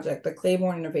the project. The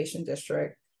Claiborne Innovation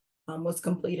District was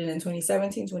completed in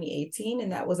 2017, 2018,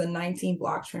 and that was a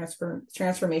 19-block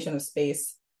transformation of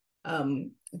space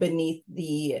beneath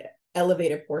the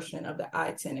elevated portion of the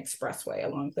I-10 expressway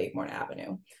along Claiborne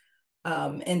Avenue.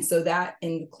 And so that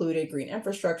included green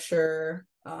infrastructure,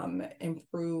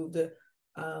 improved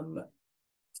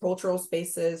cultural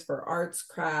spaces for arts,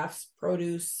 crafts,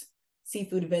 produce,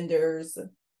 seafood vendors,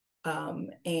 and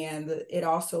it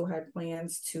also had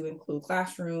plans to include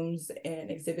classrooms and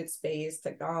exhibit space,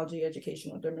 technology,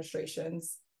 educational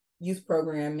demonstrations, youth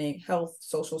programming, health,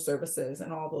 social services,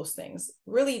 and all those things.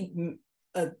 Really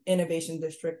an innovation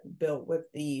district built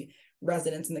with the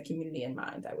residents and the community in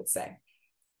mind, I would say.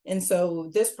 And so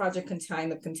this project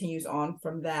kind of continues on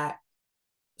from that.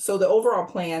 So the overall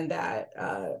plan that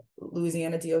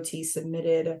Louisiana DOT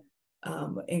submitted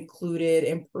included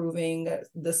improving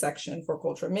the section for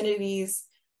cultural amenities,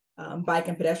 bike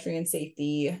and pedestrian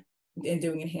safety, and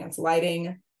doing enhanced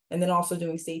lighting, and then also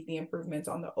doing safety improvements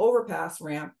on the overpass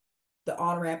ramp, the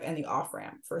on-ramp, and the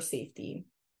off-ramp for safety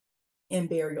and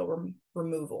burial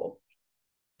removal.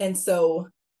 And so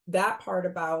that part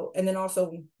and then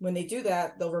also when they do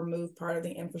that, they'll remove part of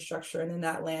the infrastructure, and then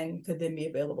that land could then be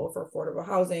available for affordable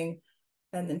housing,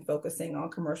 and then focusing on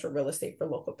commercial real estate for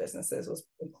local businesses was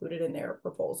included in their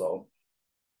proposal.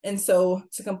 And so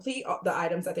to complete the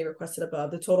items that they requested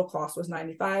above, the total cost was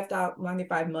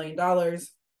 $95 million,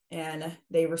 and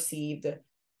they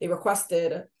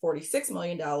requested $46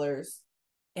 million,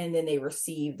 and then they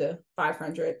received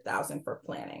 $500,000 for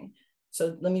planning.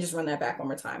 So let me just run that back one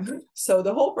more time. So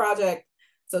the whole project,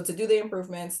 so to do the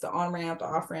improvements, the on-ramp, the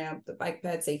off-ramp, the bike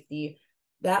ped safety,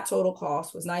 that total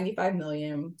cost was $95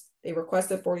 million. They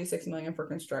requested $46 million for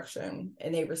construction,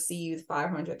 and they received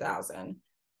 $500,000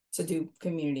 to do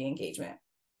community engagement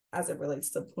as it relates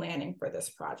to planning for this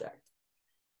project.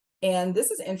 And this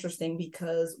is interesting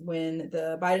because when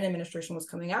the Biden administration was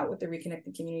coming out with the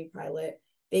Reconnecting Community Pilot,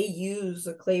 they use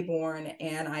Claiborne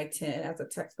and I-10 as a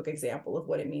textbook example of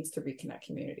what it means to reconnect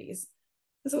communities.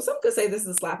 And so some could say this is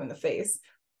a slap in the face,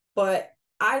 but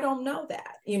I don't know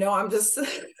that. I'm just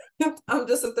I'm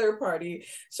just a third party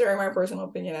sharing my personal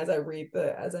opinion as I read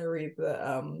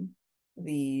the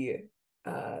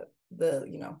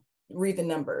read the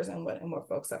numbers and what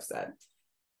folks have said.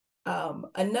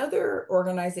 Another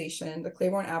organization, the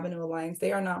Claiborne Avenue Alliance,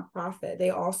 they are nonprofit. They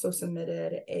also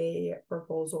submitted a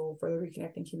proposal for the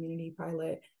Reconnecting Community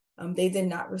pilot. They did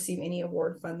not receive any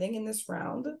award funding in this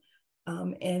round.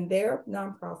 And they're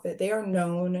nonprofit. They are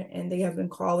known and they have been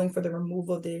calling for the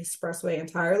removal of the expressway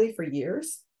entirely for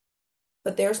years.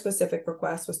 But their specific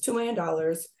request was $2 million,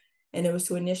 and it was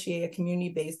to initiate a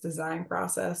community-based design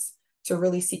process to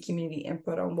really seek community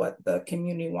input on what the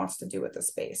community wants to do with the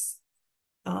space.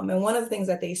 And one of the things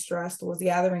that they stressed was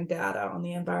gathering data on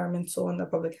the environmental and the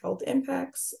public health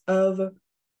impacts of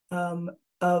the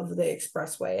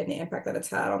expressway and the impact that it's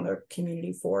had on their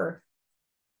community for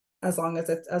as long as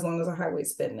the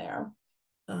highway's been there.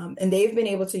 And they've been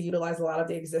able to utilize a lot of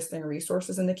the existing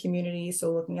resources in the community.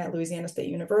 So looking at Louisiana State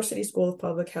University School of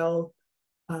Public Health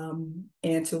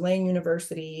and Tulane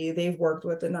University, they've worked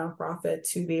with the nonprofit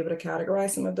to be able to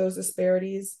categorize some of those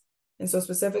disparities. And so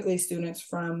specifically students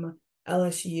from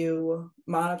LSU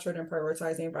monitored and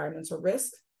prioritized the environmental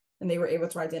risk, and they were able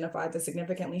to identify the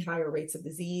significantly higher rates of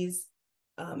disease,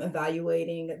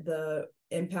 evaluating the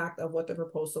impact of what the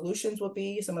proposed solutions would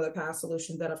be, some of the past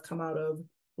solutions that have come out of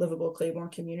livable Claiborne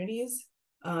communities,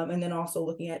 and then also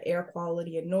looking at air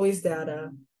quality and noise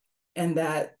data, and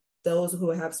that those who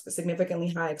have significantly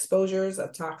high exposures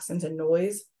of toxins and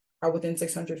noise are within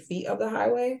 600 feet of the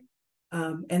highway.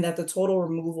 And that the total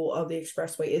removal of the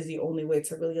expressway is the only way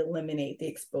to really eliminate the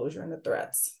exposure and the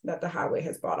threats that the highway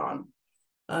has brought on.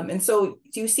 And so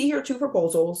you see here two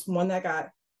proposals, one that got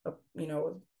a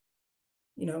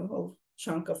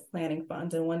chunk of planning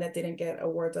funds and one that didn't get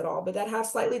awards at all, but that have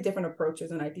slightly different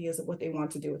approaches and ideas of what they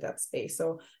want to do with that space.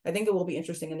 So I think it will be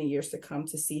interesting in the years to come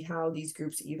to see how these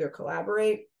groups either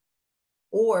collaborate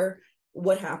or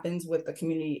what happens with the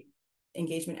community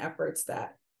engagement efforts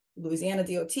that Louisiana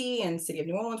DOT and City of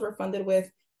New Orleans were funded with,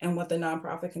 and what the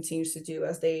nonprofit continues to do,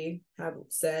 as they have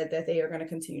said that they are going to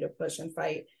continue to push and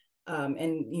fight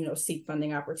and seek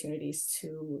funding opportunities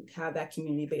to have that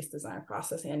community-based design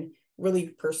process and really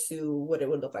pursue what it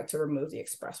would look like to remove the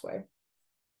expressway.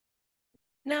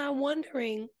 Now I'm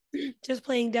wondering, just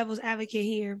playing devil's advocate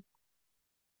here,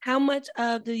 how much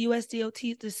of the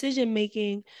USDOT's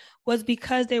decision-making was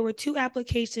because there were two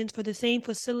applications for the same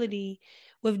facility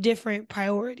with different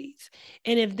priorities?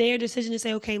 And if their decision to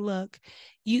say, okay, look,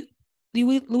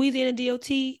 Louisiana DOT,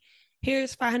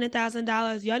 here's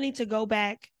 $500,000. Y'all need to go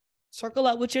back, circle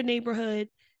up with your neighborhood,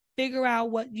 figure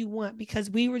out what you want, because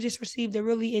we were just received a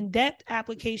really in-depth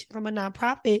application from a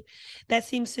nonprofit that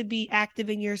seems to be active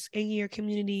in your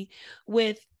community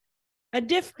with a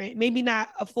different, maybe not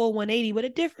a full 180, but a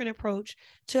different approach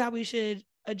to how we should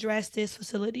address this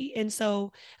facility. And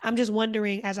so I'm just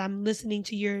wondering, as I'm listening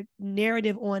to your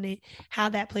narrative on it, how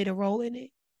that played a role in it.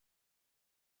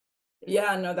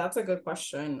 Yeah, no, that's a good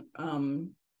question.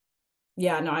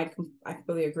 I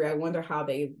completely agree. I wonder how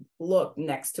they look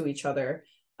next to each other.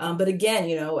 But again,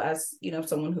 as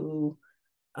someone who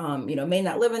may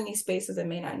not live in these spaces and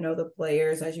may not know the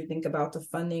players, as you think about the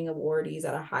funding awardees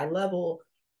at a high level,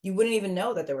 you wouldn't even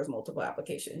know that there was multiple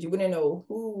applications. You wouldn't know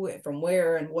who, from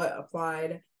where, and what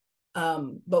applied.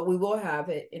 But we will have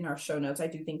it in our show notes. I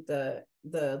do think the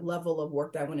level of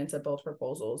work that went into both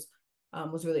proposals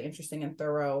was really interesting and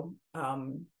thorough.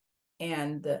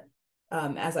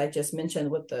 As I just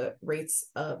mentioned, with the rates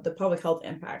of the public health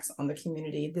impacts on the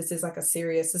community, this is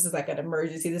like an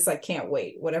emergency. This can't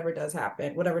wait. Whatever does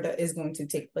happen, whatever is going to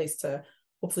take place to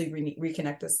hopefully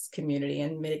reconnect this community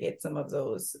and mitigate some of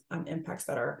those impacts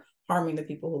that are harming the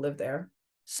people who live there.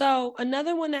 So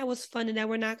another one that was fun and that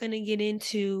we're not going to get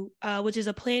into, which is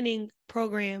a planning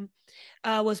program,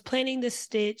 was Planning the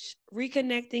Stitch,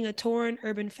 Reconnecting a Torn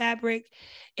Urban Fabric.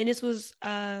 And this was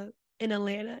in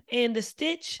Atlanta. And the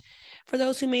Stitch, for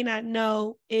those who may not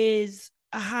know, is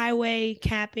a highway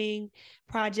capping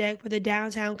project for the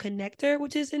downtown connector,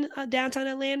 which is in downtown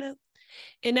Atlanta.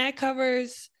 And that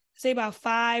covers, say, about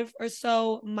 5 or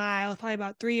so miles, probably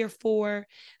about 3 or 4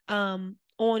 on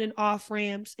and off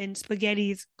ramps and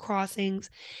spaghetti's crossings.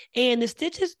 And the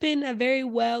Stitch has been a very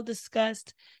well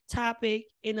discussed topic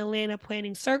in Atlanta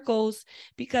planning circles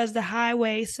because the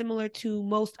highway, similar to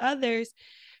most others,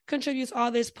 contributes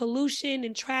all this pollution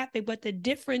and traffic. But the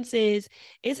difference is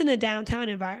it's in a downtown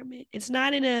environment. It's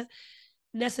not in a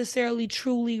necessarily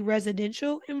truly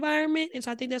residential environment. And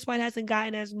so I think that's why it hasn't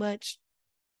gotten as much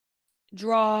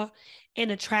draw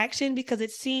and attraction, because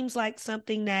it seems like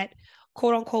something that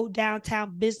quote unquote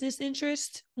downtown business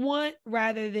interest want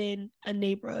rather than a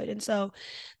neighborhood. And so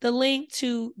the link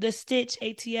to the Stitch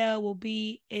ATL will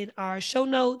be in our show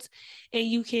notes, and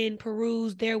you can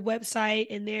peruse their website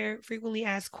and their frequently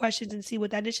asked questions and see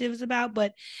what that initiative is about.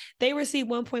 But they received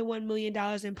 $1.1 million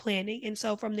in planning. And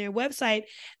so from their website,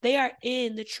 they are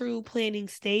in the true planning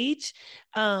stage.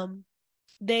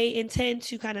 They intend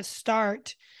to kind of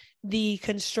start the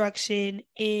construction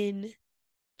in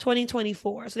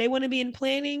 2024. So they want to be in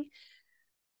planning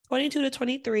 22 to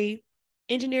 23,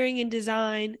 engineering and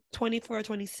design 24 to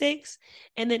 26,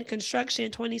 and then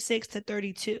construction 26 to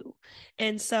 32.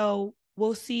 And so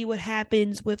we'll see what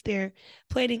happens with their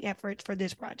planning efforts for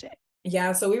this project.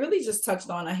 Yeah, so we really just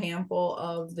touched on a handful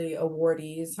of the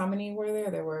awardees. How many were there?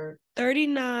 There were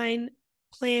 39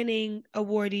 planning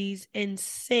awardees and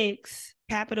 6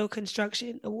 capital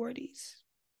construction awardees.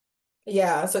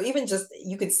 Yeah, so even just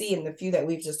you could see in the few that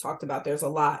we've just talked about, there's a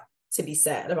lot to be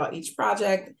said about each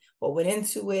project, what went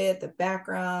into it, the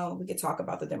background. We could talk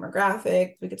about the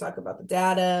demographics, we could talk about the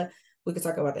data, we could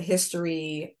talk about the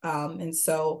history. And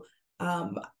so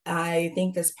I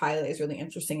think this pilot is really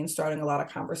interesting in starting a lot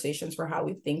of conversations for how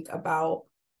we think about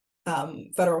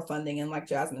federal funding. And like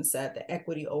Jasmine said, the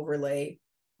equity overlay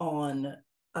on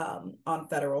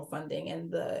federal funding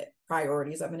and the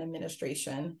priorities of an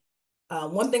administration.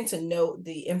 One thing to note,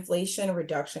 the Inflation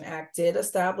Reduction Act did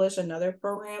establish another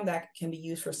program that can be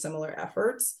used for similar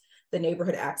efforts, the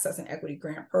Neighborhood Access and Equity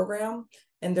Grant Program.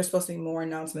 And there's supposed to be more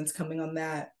announcements coming on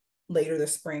that later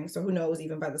this spring. So who knows,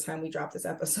 even by the time we drop this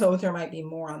episode, there might be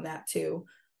more on that too.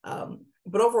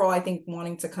 But overall, I think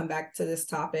wanting to come back to this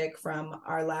topic from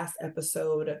our last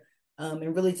episode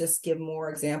and really just give more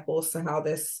examples to how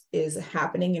this is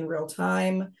happening in real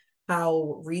time,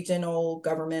 how regional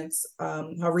governments,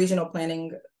 how regional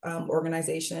planning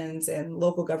organizations and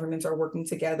local governments are working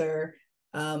together,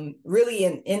 really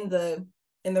in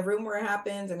the room where it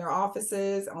happens, in their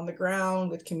offices, on the ground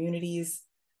with communities,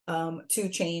 to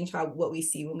change what we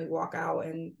see when we walk out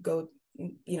and go,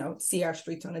 see our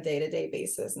streets on a day-to-day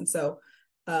basis. And so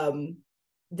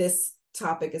this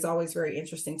topic is always very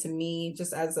interesting to me,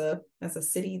 just as a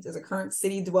current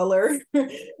city dweller,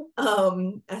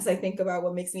 as I think about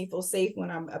what makes me feel safe when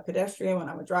I'm a pedestrian, when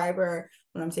I'm a driver,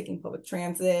 when I'm taking public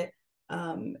transit,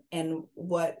 and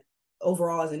what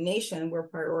overall as a nation we're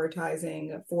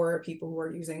prioritizing for people who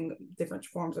are using different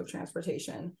forms of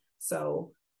transportation.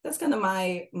 So that's kind of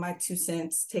my 2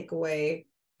 cents takeaway.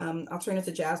 I'll turn it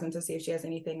to Jasmine to see if she has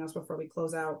anything else before we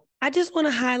close out. I just want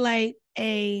to highlight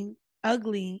a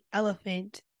ugly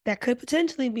elephant that could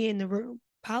potentially be in the room.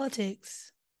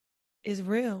 Politics is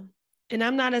real. And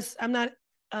I'm not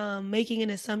making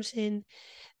an assumption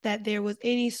that there was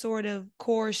any sort of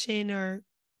coercion or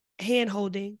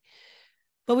hand-holding,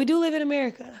 but we do live in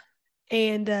America,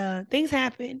 and things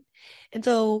happen. And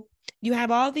so you have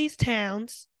all these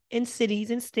towns and cities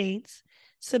and states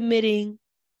submitting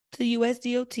to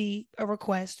USDOT a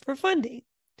request for funding.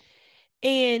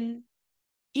 And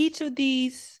each of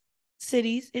these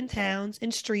cities and towns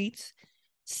and streets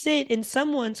sit in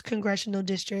someone's congressional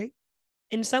district,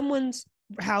 in someone's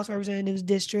House of Representatives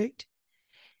district,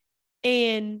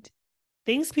 and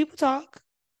people talk.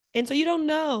 And so you don't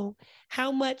know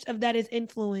how much of that is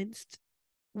influenced,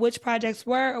 which projects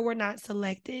were or were not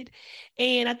selected.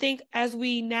 And I think as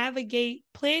we navigate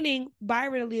planning,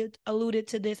 Byron alluded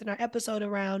to this in our episode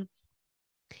around,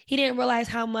 he didn't realize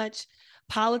how much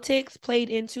politics played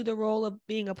into the role of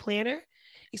being a planner,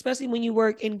 especially when you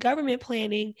work in government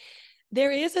planning.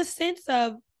 There is a sense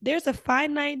of there's a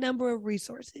finite number of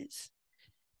resources.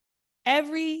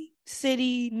 Every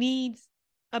city needs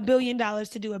 $1 billion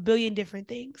to do 1 billion different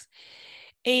things.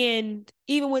 And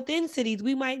even within cities,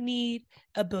 we might need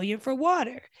 $1 billion for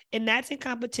water. And that's in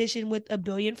competition with $1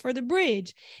 billion for the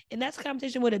bridge. And that's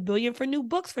competition with $1 billion for new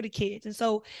books for the kids. And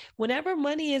so whenever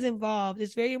money is involved,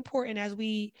 it's very important, as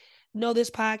we know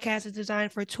this podcast is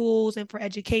designed for tools and for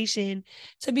education,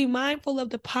 to be mindful of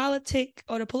the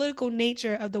political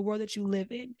nature of the world that you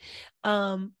live in.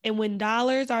 And when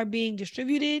dollars are being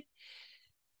distributed,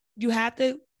 you have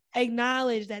to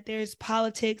acknowledge that there's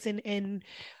politics and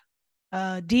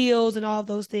deals and all of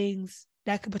those things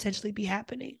that could potentially be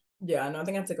happening. Yeah, no, I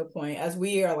think that's a good point. As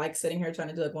we are like sitting here trying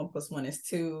to do like 1 + 1 is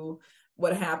 2,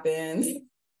 what happened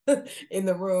in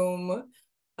the room?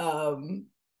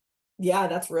 Yeah,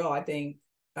 that's real. I think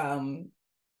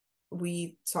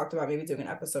we talked about maybe doing an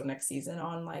episode next season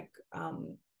on like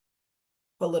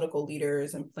political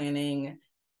leaders and planning.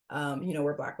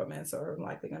 We're Black women, so we're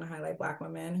likely going to highlight Black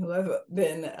women who have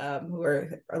been who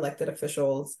are elected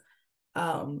officials.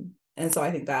 And so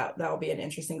I think that will be an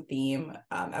interesting theme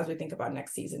as we think about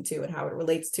next season too, and how it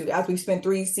relates to, as we've spent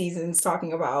 3 seasons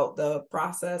talking about the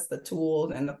process, the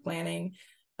tools, and the planning,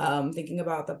 thinking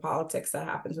about the politics that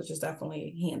happens, which is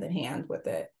definitely hand in hand with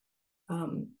it.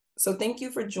 So thank you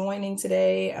for joining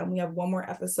today. We have one more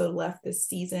episode left this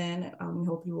season. We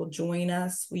hope you will join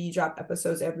us. We drop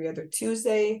episodes every other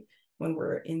Tuesday when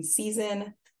we're in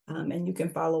season. And you can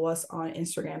follow us on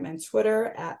Instagram and Twitter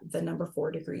at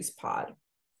 @4degreespod.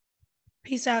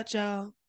 Peace out, y'all.